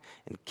attack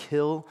and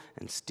kill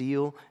and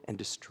steal and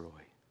destroy.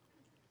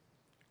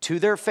 To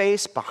their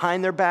face,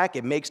 behind their back,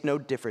 it makes no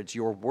difference.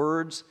 Your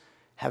words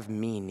have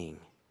meaning.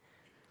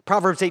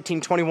 Proverbs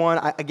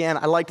 18:21,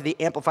 I liked the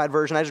Amplified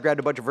version. I just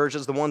grabbed a bunch of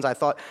versions. The ones I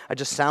thought I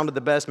just sounded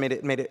the best, made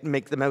it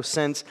make the most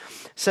sense.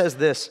 Says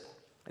this: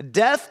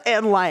 death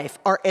and life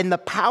are in the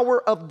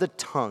power of the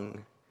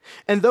tongue,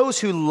 and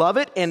those who love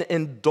it and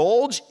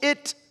indulge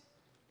it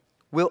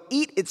will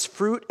eat its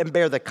fruit and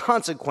bear the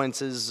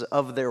consequences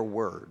of their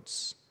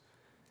words.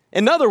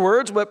 In other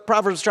words, what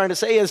Proverbs is trying to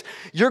say is,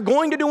 you're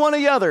going to do one or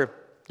the other.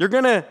 You're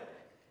going to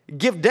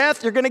give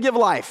death, you're going to give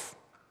life.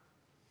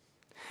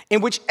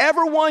 And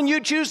whichever one you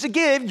choose to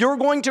give, you're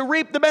going to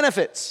reap the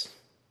benefits.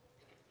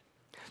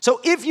 So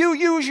if you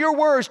use your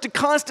words to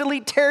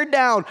constantly tear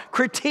down,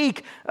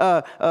 critique,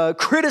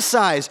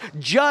 criticize,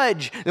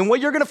 judge, then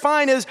what you're going to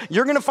find is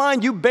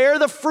you bear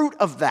the fruit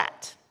of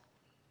that.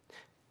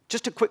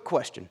 Just a quick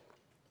question.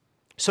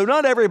 So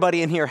not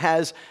everybody in here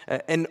has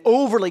an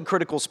overly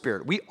critical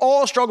spirit. We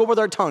all struggle with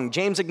our tongue.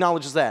 James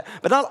acknowledges that.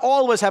 But not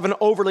all of us have an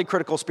overly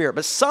critical spirit.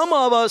 But some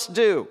of us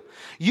do.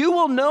 You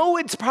will know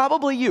it's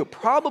probably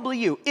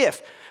you,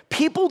 if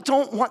people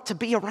don't want to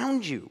be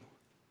around you.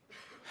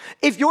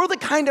 If you're the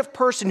kind of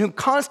person who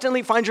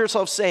constantly finds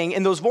yourself saying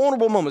in those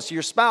vulnerable moments to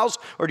your spouse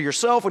or to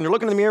yourself when you're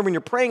looking in the mirror, when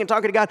you're praying and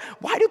talking to God,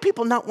 why do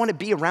people not want to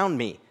be around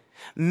me?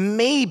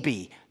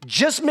 Maybe,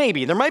 just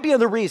maybe, there might be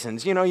other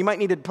reasons. You might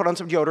need to put on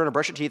some deodorant or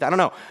brush your teeth. I don't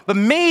know. But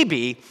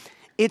maybe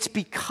it's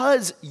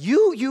because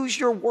you use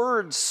your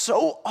words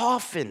so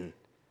often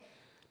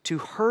to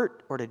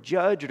hurt or to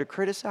judge or to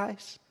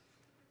criticize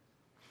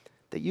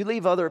that you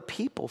leave other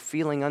people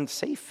feeling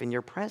unsafe in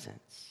your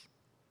presence.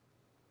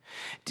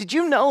 Did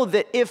you know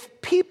that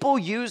if people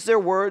use their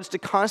words to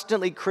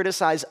constantly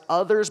criticize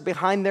others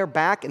behind their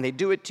back and they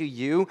do it to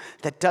you,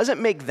 that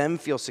doesn't make them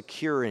feel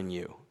secure in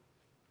you?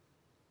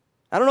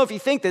 I don't know if you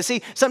think this.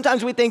 See,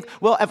 sometimes we think,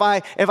 well,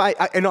 if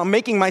I'm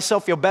making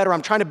myself feel better,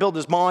 I'm trying to build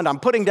this bond, I'm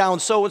putting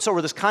down so-and-so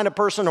or this kind of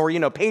person or,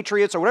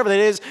 patriots or whatever that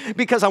is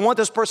because I want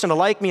this person to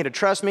like me and to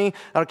trust me.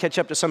 I'll catch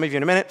up to some of you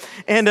in a minute.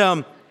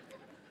 And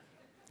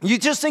you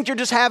just think you're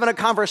just having a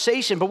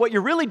conversation, but what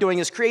you're really doing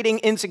is creating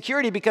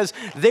insecurity because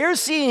they're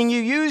seeing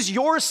you use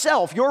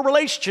yourself, your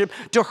relationship,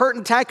 to hurt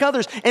and attack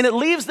others. And it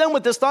leaves them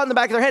with this thought in the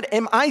back of their head,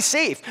 am I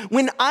safe?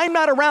 When I'm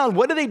not around,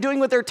 what are they doing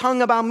with their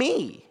tongue about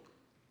me?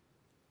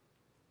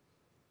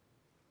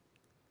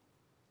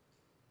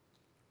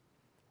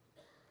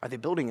 Are they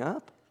building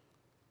up?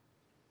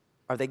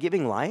 Are they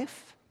giving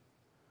life?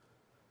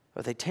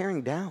 Are they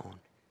tearing down?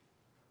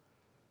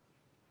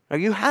 Now,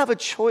 you have a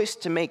choice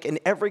to make in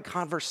every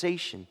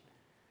conversation.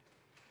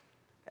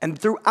 And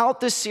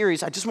throughout this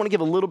series, I just want to give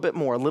a little bit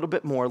more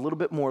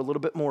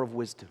of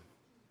wisdom.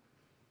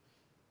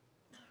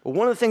 Well,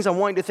 one of the things I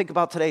want you to think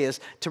about today is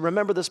to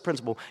remember this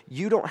principle.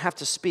 You don't have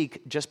to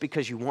speak just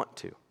because you want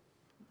to.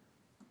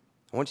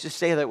 I want you to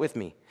say that with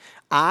me.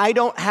 I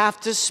don't have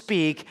to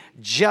speak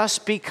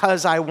just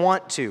because I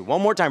want to.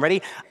 One more time,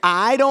 ready?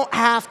 I don't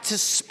have to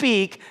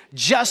speak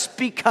just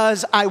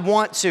because I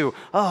want to.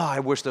 Oh, I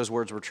wish those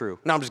words were true.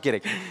 No, I'm just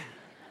kidding.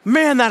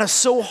 Man, that is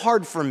so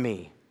hard for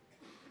me.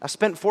 I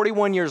spent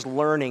 41 years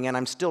learning, and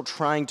I'm still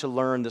trying to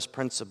learn this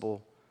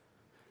principle.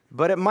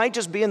 But it might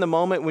just be in the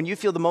moment when you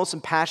feel the most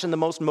impassioned, the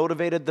most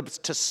motivated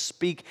to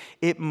speak.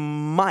 It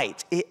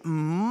might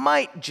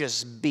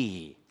just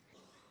be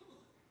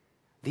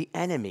the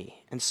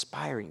enemy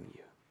inspiring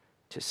you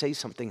to say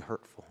something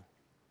hurtful.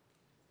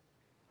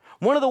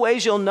 One of the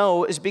ways you'll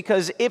know is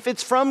because if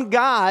it's from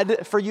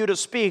God for you to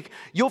speak,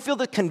 you'll feel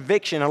the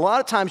conviction. A lot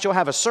of times you'll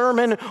have a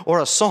sermon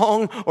or a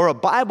song or a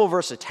Bible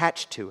verse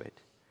attached to it.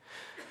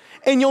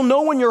 And you'll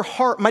know in your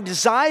heart, my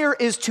desire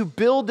is to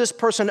build this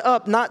person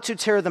up, not to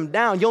tear them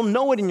down. You'll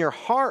know it in your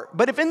heart.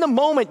 But if in the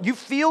moment you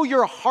feel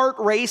your heart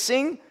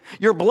racing,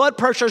 your blood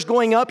pressure is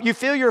going up, you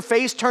feel your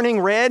face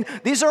turning red,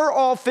 these are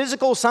all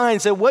physical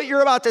signs that what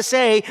you're about to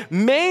say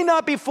may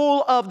not be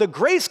full of the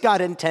grace God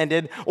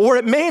intended, or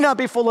it may not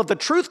be full of the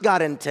truth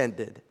God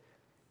intended.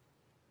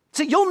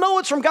 See, you'll know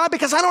it's from God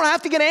because I don't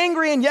have to get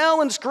angry and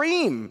yell and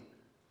scream.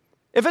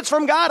 If it's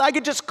from God, I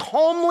could just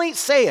calmly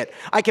say it.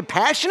 I could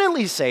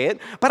passionately say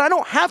it, but I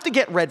don't have to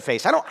get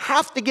red-faced. I don't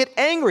have to get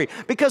angry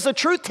because the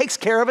truth takes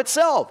care of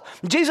itself.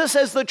 Jesus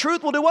says the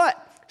truth will do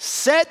what?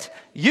 Set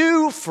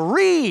you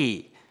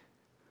free.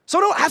 So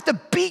I don't have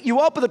to beat you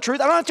up with the truth.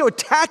 I don't have to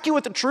attack you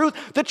with the truth.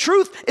 The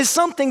truth is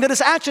something that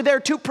is actually there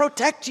to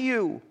protect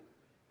you.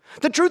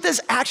 The truth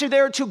is actually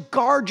there to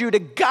guard you, to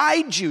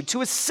guide you,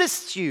 to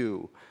assist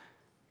you.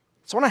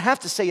 So I don't have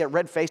to say it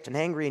red-faced and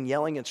angry and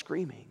yelling and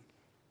screaming.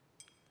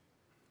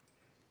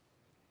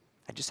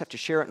 I just have to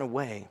share it in a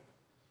way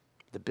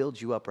that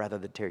builds you up rather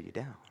than tear you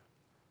down.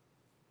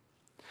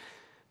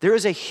 There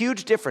is a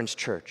huge difference,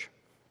 church.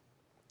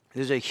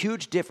 There's a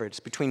huge difference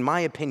between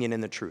my opinion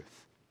and the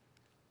truth.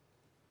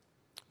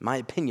 My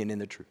opinion and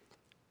the truth.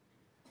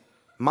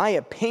 My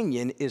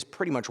opinion is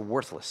pretty much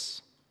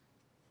worthless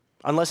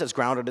unless it's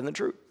grounded in the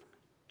truth.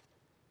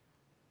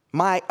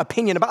 My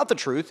opinion about the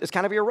truth is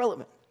kind of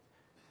irrelevant.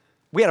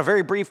 We had a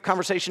very brief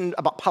conversation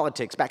about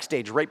politics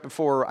backstage right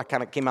before I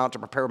kind of came out to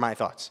prepare my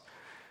thoughts.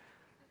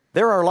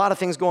 There are a lot of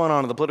things going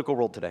on in the political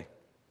world today.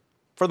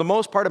 For the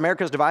most part,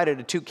 America is divided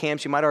into two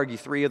camps. You might argue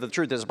three. The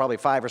truth is probably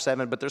 5 or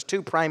 7, but there's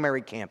 2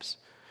 primary camps.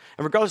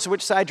 And regardless of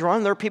which side you're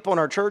on, there are people in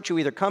our church who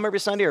either come every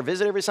Sunday or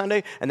visit every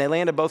Sunday, and they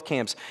land at both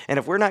camps. And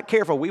if we're not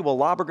careful, we will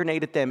lob a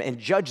grenade at them and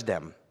judge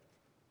them.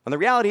 And the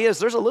reality is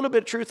there's a little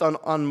bit of truth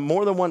on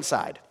more than one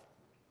side.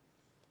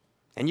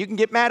 And you can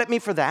get mad at me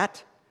for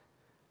that,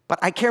 but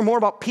I care more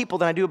about people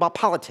than I do about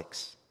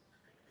politics.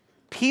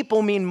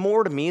 People mean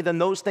more to me than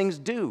those things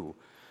do.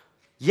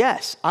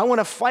 Yes, I want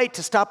to fight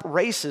to stop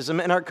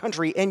racism in our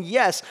country. And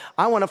yes,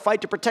 I want to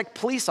fight to protect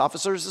police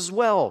officers as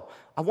well.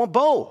 I want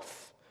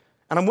both.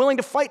 And I'm willing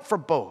to fight for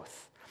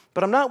both.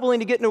 But I'm not willing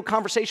to get into a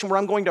conversation where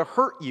I'm going to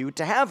hurt you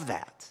to have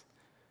that,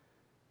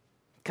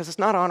 because it's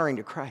not honoring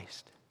to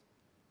Christ.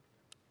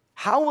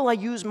 How will I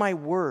use my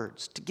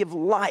words to give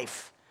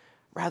life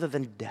rather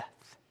than death?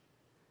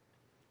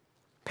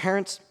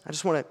 Parents, I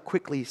just want to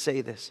quickly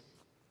say this.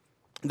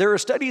 There are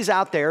studies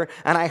out there,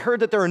 and I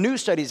heard that there are new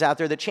studies out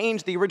there that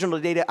change the original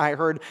data I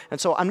heard,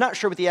 and so I'm not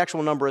sure what the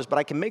actual number is, but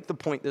I can make the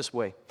point this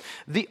way.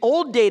 The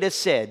old data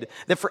said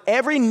that for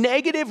every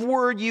negative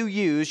word you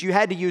use, you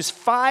had to use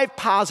 5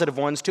 positive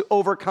ones to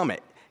overcome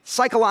it,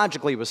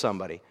 psychologically with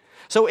somebody.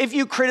 So if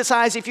you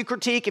criticize, if you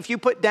critique, if you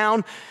put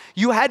down,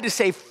 you had to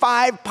say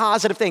 5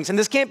 positive things. And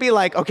this can't be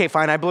like, okay,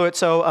 fine, I blew it,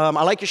 so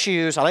I like your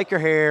shoes, I like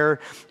your hair,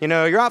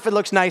 your outfit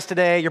looks nice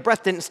today, your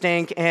breath didn't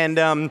stink,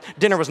 and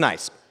dinner was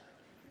nice.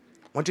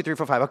 1, 2, 3,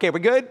 4, 5. Okay, we're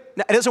good?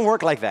 No, it doesn't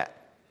work like that.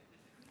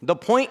 The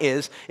point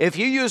is, if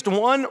you used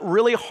one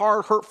really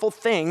hard, hurtful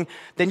thing,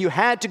 then you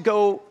had to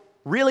go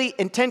really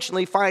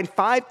intentionally find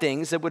 5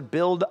 things that would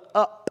build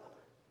up.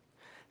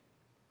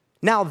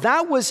 Now,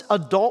 that was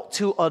adult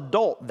to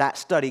adult, that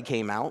study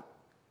came out.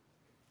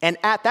 And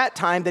at that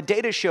time, the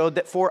data showed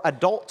that for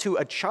adult to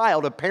a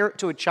child, a parent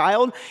to a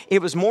child,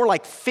 it was more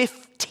like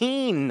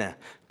 15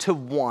 to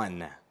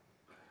 1.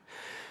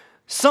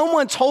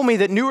 Someone told me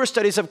that newer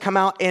studies have come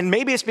out, and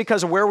maybe it's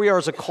because of where we are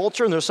as a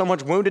culture and there's so much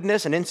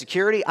woundedness and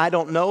insecurity, I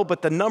don't know,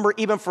 but the number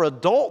even for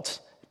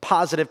adult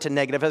positive to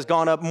negative has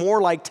gone up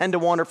more like 10 to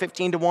 1 or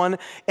 15 to 1,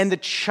 and the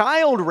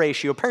child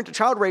ratio, parent to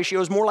child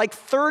ratio, is more like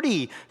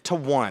 30 to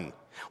 1.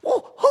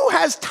 Well, who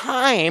has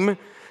time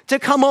to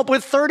come up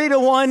with 30 to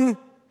 1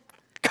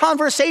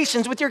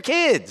 conversations with your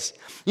kids?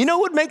 You know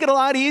what would make it a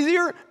lot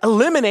easier?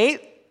 Eliminate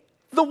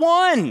the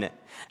 1.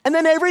 And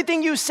then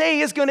everything you say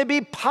is going to be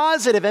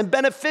positive and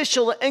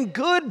beneficial and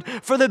good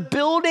for the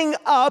building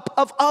up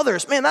of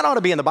others. Man, that ought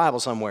to be in the Bible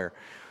somewhere.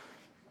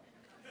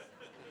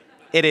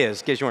 It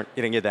is, in case you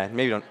didn't get that.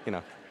 Maybe you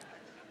don't,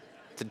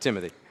 to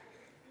Timothy.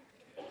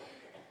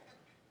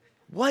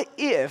 What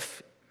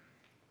if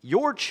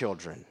your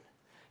children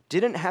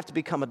didn't have to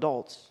become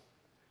adults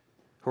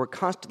who are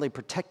constantly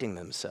protecting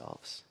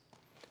themselves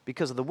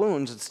because of the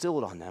wounds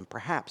instilled on them,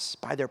 perhaps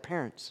by their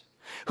parents?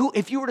 Who,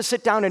 if you were to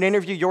sit down and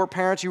interview your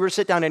parents, you were to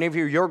sit down and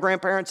interview your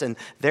grandparents and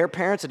their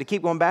parents, and to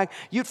keep going back,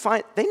 you'd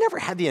find they never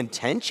had the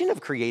intention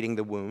of creating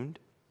the wound.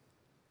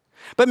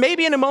 But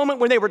maybe in a moment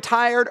when they were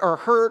tired or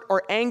hurt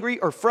or angry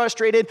or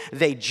frustrated,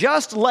 they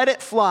just let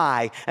it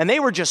fly, and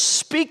they were just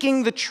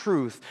speaking the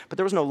truth, but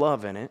there was no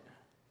love in it.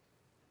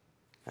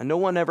 And no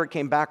one ever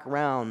came back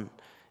around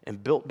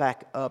and built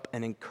back up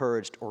and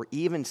encouraged or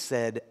even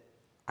said,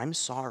 I'm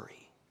sorry.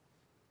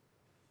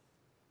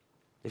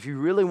 If you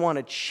really want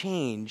to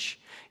change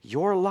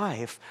your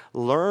life,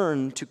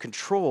 learn to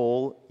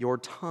control your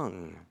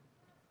tongue.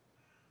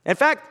 In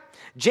fact,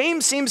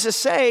 James seems to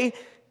say,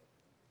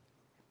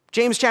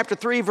 James chapter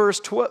 3, verse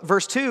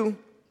 2,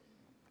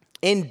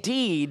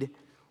 indeed,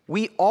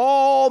 we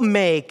all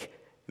make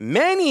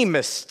many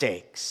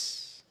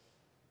mistakes.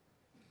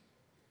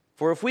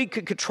 For if we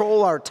could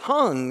control our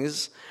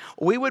tongues,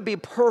 we would be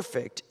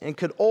perfect and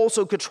could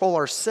also control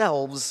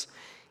ourselves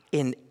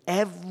in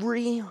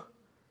every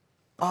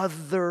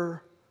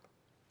other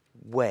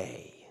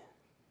way.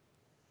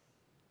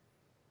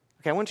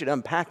 Okay, I want you to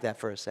unpack that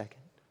for a second.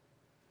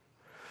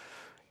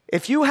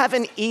 If you have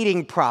an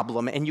eating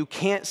problem and you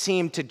can't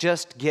seem to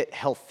just get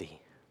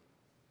healthy,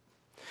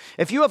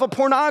 if you have a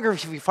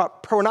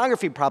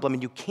pornography problem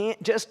and you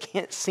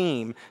can't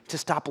seem to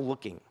stop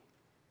looking,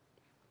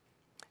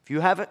 if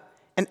you have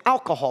an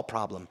alcohol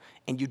problem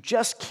and you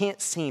just can't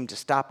seem to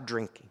stop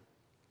drinking,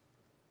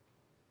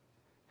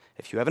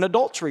 if you have an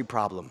adultery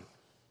problem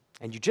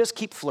and you just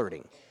keep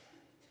flirting,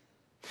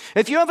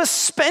 if you have a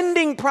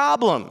spending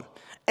problem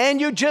and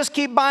you just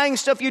keep buying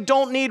stuff you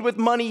don't need with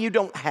money you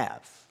don't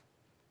have,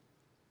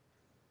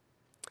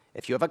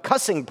 if you have a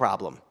cussing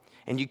problem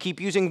and you keep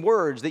using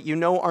words that you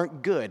know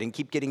aren't good and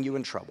keep getting you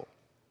in trouble.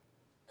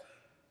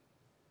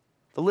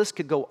 The list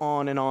could go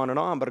on and on and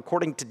on, but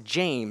according to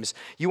James,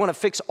 you want to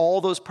fix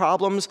all those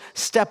problems?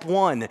 Step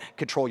 1,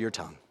 control your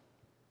tongue.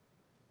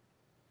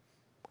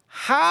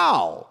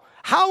 How?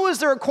 How is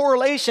there a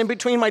correlation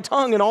between my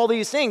tongue and all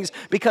these things?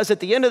 Because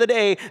at the end of the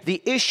day,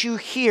 the issue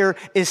here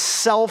is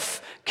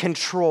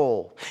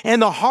self-control.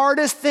 And the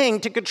hardest thing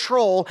to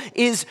control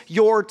is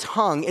your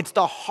tongue. It's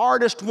the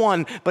hardest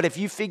one, but if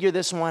you figure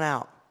this one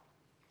out,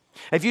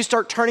 if you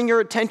start turning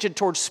your attention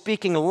towards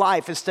speaking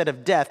life instead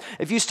of death,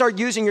 if you start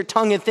using your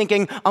tongue and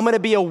thinking, I'm going to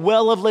be a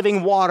well of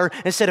living water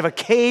instead of a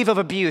cave of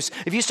abuse,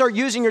 if you start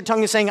using your tongue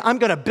and saying, I'm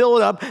going to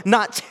build up,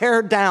 not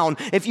tear down,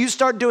 if you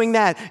start doing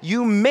that,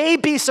 you may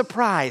be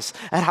surprised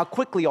at how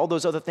quickly all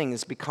those other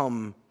things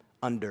become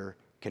under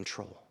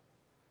control.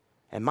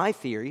 And my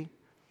theory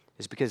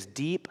is because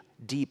deep,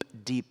 deep,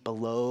 deep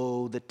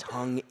below the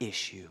tongue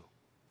issue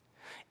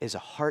is a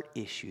heart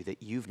issue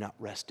that you've not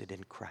rested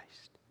in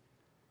Christ.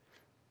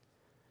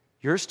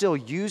 You're still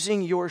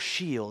using your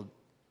shield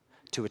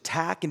to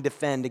attack and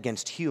defend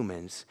against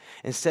humans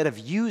instead of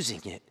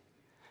using it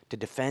to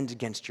defend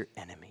against your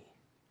enemy.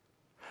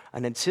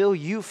 And until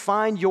you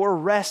find your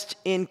rest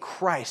in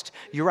Christ,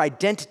 your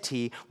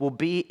identity will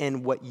be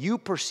in what you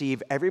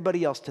perceive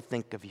everybody else to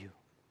think of you.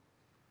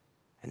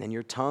 And then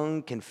your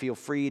tongue can feel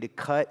free to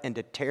cut and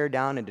to tear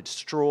down and to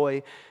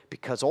destroy,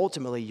 because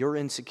ultimately you're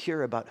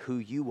insecure about who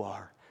you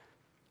are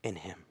in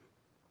Him.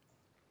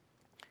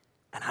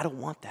 And I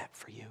don't want that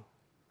for you.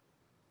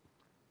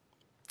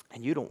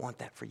 And you don't want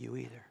that for you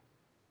either.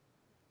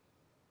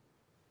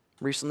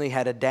 Recently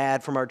had a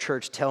dad from our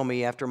church tell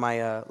me after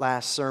my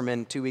last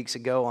sermon 2 weeks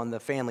ago on the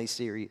family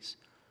series,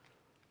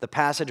 the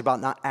passage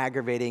about not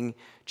aggravating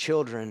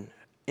children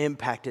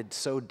impacted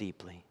so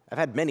deeply. I've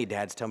had many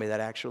dads tell me that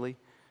actually.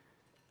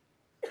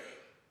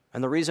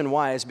 And the reason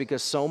why is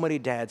because so many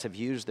dads have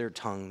used their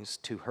tongues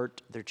to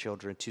hurt their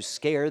children, to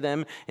scare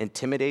them,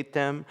 intimidate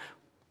them,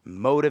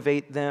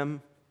 motivate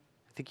them.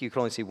 I think you can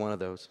only see one of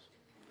those.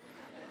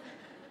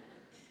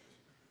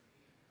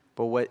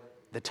 But what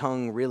the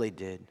tongue really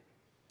did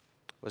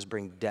was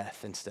bring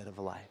death instead of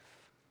life.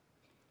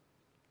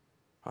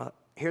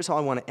 Here's how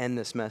I want to end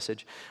this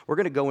message. We're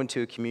going to go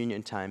into a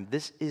communion time.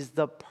 This is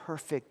the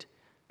perfect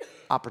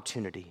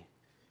opportunity.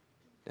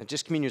 Now,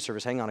 just communion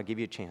service, hang on, I'll give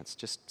you a chance.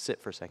 Just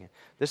sit for a second.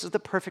 This is the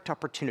perfect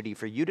opportunity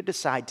for you to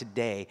decide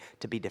today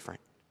to be different.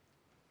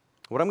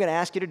 What I'm going to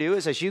ask you to do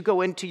is as you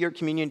go into your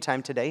communion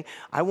time today,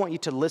 I want you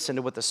to listen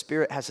to what the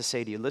Spirit has to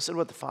say to you. Listen to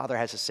what the Father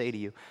has to say to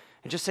you.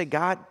 And just say,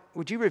 God,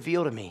 would you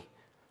reveal to me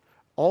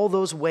all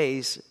those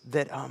ways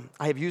that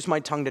I have used my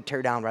tongue to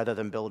tear down rather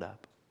than build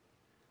up?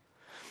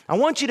 I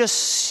want you to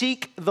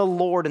seek the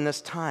Lord in this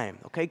time,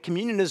 okay?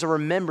 Communion is a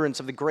remembrance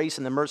of the grace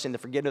and the mercy and the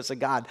forgiveness of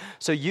God.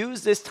 So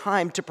use this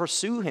time to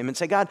pursue Him and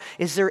say, God,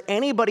 is there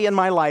anybody in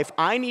my life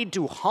I need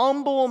to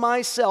humble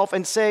myself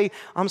and say,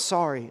 I'm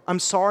sorry. I'm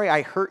sorry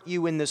I hurt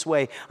you in this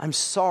way. I'm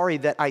sorry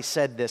that I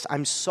said this.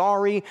 I'm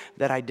sorry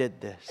that I did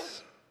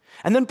this.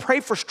 And then pray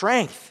for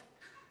strength.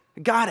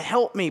 God,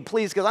 help me,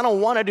 please, because I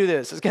don't want to do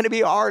this. It's going to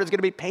be hard. It's going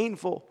to be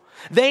painful.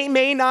 They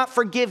may not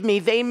forgive me.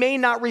 They may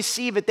not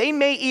receive it. They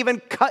may even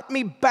cut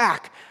me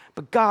back.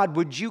 But God,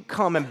 would you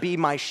come and be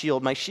my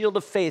shield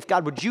of faith?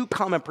 God, would you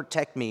come and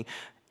protect me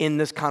in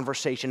this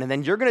conversation? And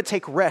then you're going to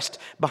take rest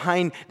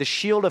behind the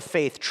shield of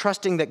faith,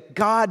 trusting that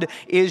God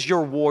is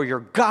your warrior.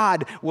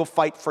 God will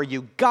fight for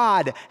you.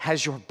 God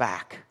has your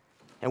back.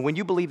 And when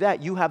you believe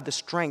that, you have the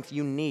strength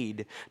you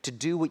need to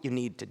do what you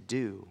need to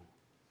do.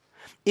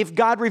 If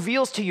God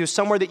reveals to you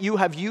somewhere that you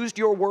have used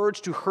your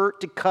words to hurt,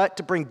 to cut,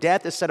 to bring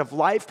death instead of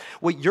life,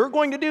 what you're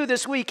going to do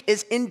this week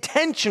is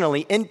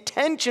intentionally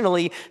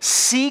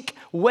seek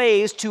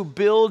ways to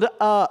build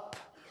up.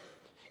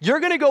 You're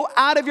going to go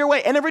out of your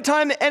way. And every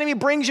time the enemy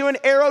brings you an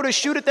arrow to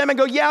shoot at them and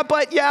go, yeah,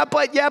 but,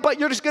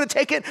 you're just going to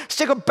take it,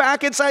 stick it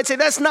back inside, say,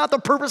 that's not the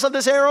purpose of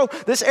this arrow.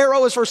 This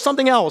arrow is for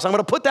something else. I'm going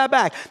to put that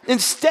back.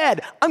 Instead,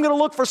 I'm going to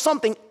look for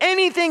something,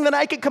 anything that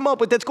I can come up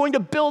with that's going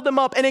to build them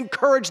up and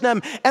encourage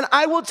them. And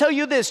I will tell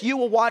you this, you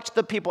will watch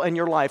the people in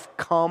your life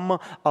come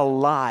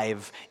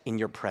alive in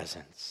your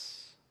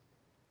presence.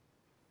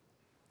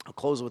 I'll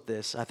close with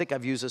this. I think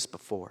I've used this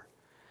before.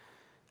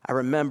 I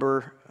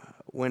remember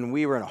when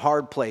we were in a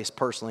hard place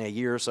personally a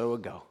year or so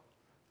ago.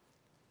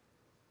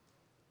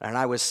 And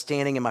I was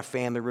standing in my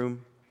family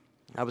room.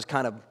 I was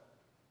kind of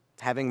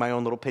having my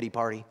own little pity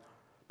party.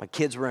 My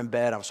kids were in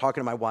bed. I was talking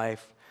to my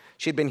wife.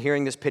 She had been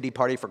hearing this pity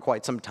party for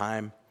quite some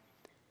time.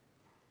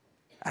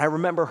 And I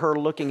remember her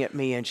looking at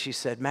me and she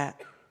said,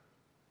 Matt,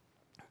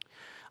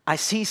 I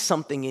see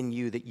something in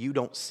you that you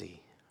don't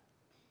see.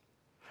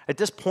 At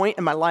this point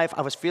in my life,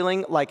 I was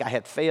feeling like I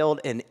had failed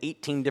in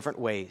 18 different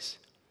ways.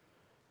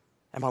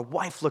 And my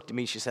wife looked at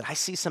me, she said, I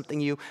see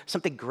something in you,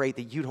 something great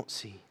that you don't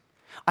see.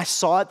 I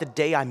saw it the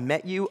day I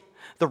met you.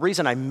 The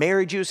reason I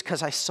married you is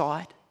because I saw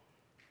it.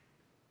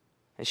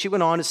 And she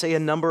went on to say a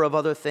number of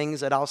other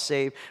things that I'll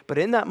save. But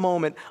in that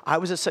moment, I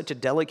was in such a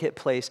delicate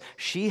place.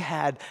 She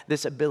had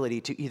this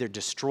ability to either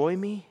destroy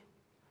me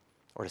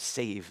or to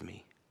save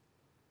me.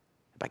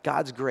 By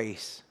God's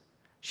grace,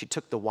 she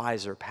took the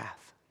wiser path.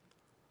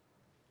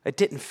 It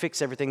didn't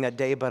fix everything that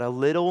day, but a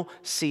little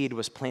seed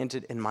was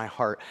planted in my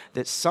heart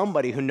that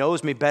somebody who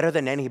knows me better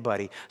than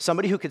anybody,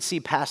 somebody who could see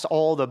past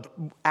all the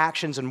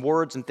actions and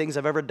words and things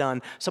I've ever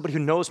done, somebody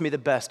who knows me the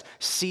best,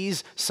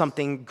 sees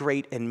something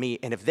great in me.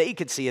 And if they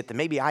could see it, then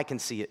maybe I can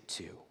see it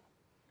too.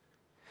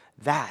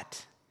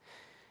 That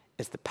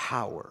is the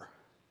power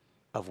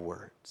of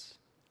words.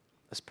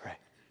 Let's pray.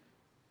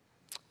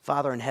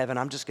 Father in heaven,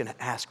 I'm just going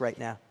to ask right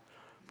now.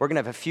 We're going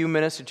to have a few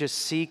minutes to just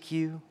seek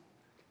you.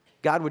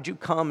 God, would you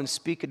come and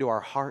speak into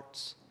our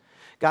hearts?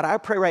 God, I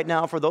pray right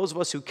now for those of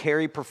us who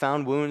carry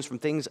profound wounds from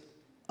things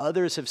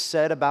others have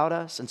said about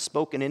us and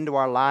spoken into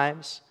our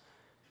lives.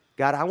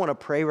 God, I want to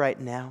pray right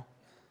now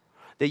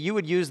that you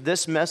would use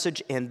this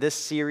message and this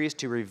series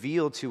to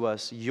reveal to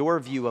us your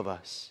view of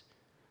us,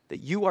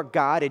 that you are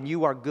God and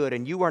you are good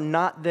and you are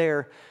not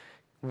there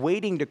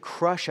waiting to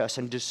crush us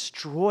and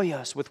destroy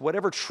us with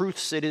whatever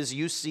truths it is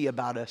you see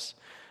about us,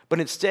 but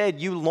instead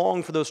you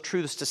long for those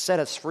truths to set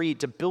us free,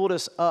 to build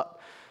us up,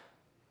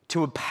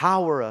 to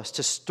empower us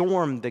to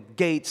storm the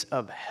gates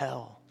of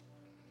hell.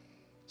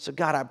 So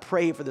God, I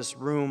pray for this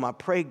room. I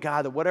pray,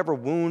 God, that whatever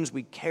wounds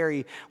we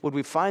carry, would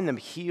we find them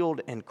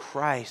healed in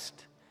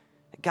Christ.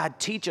 God,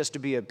 teach us to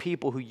be a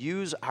people who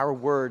use our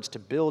words to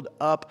build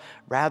up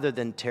rather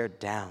than tear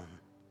down.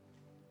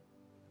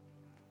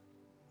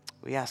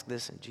 We ask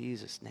this in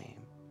Jesus'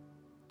 name.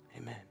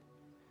 Amen.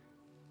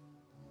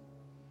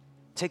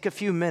 Take a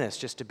few minutes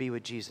just to be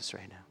with Jesus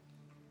right now.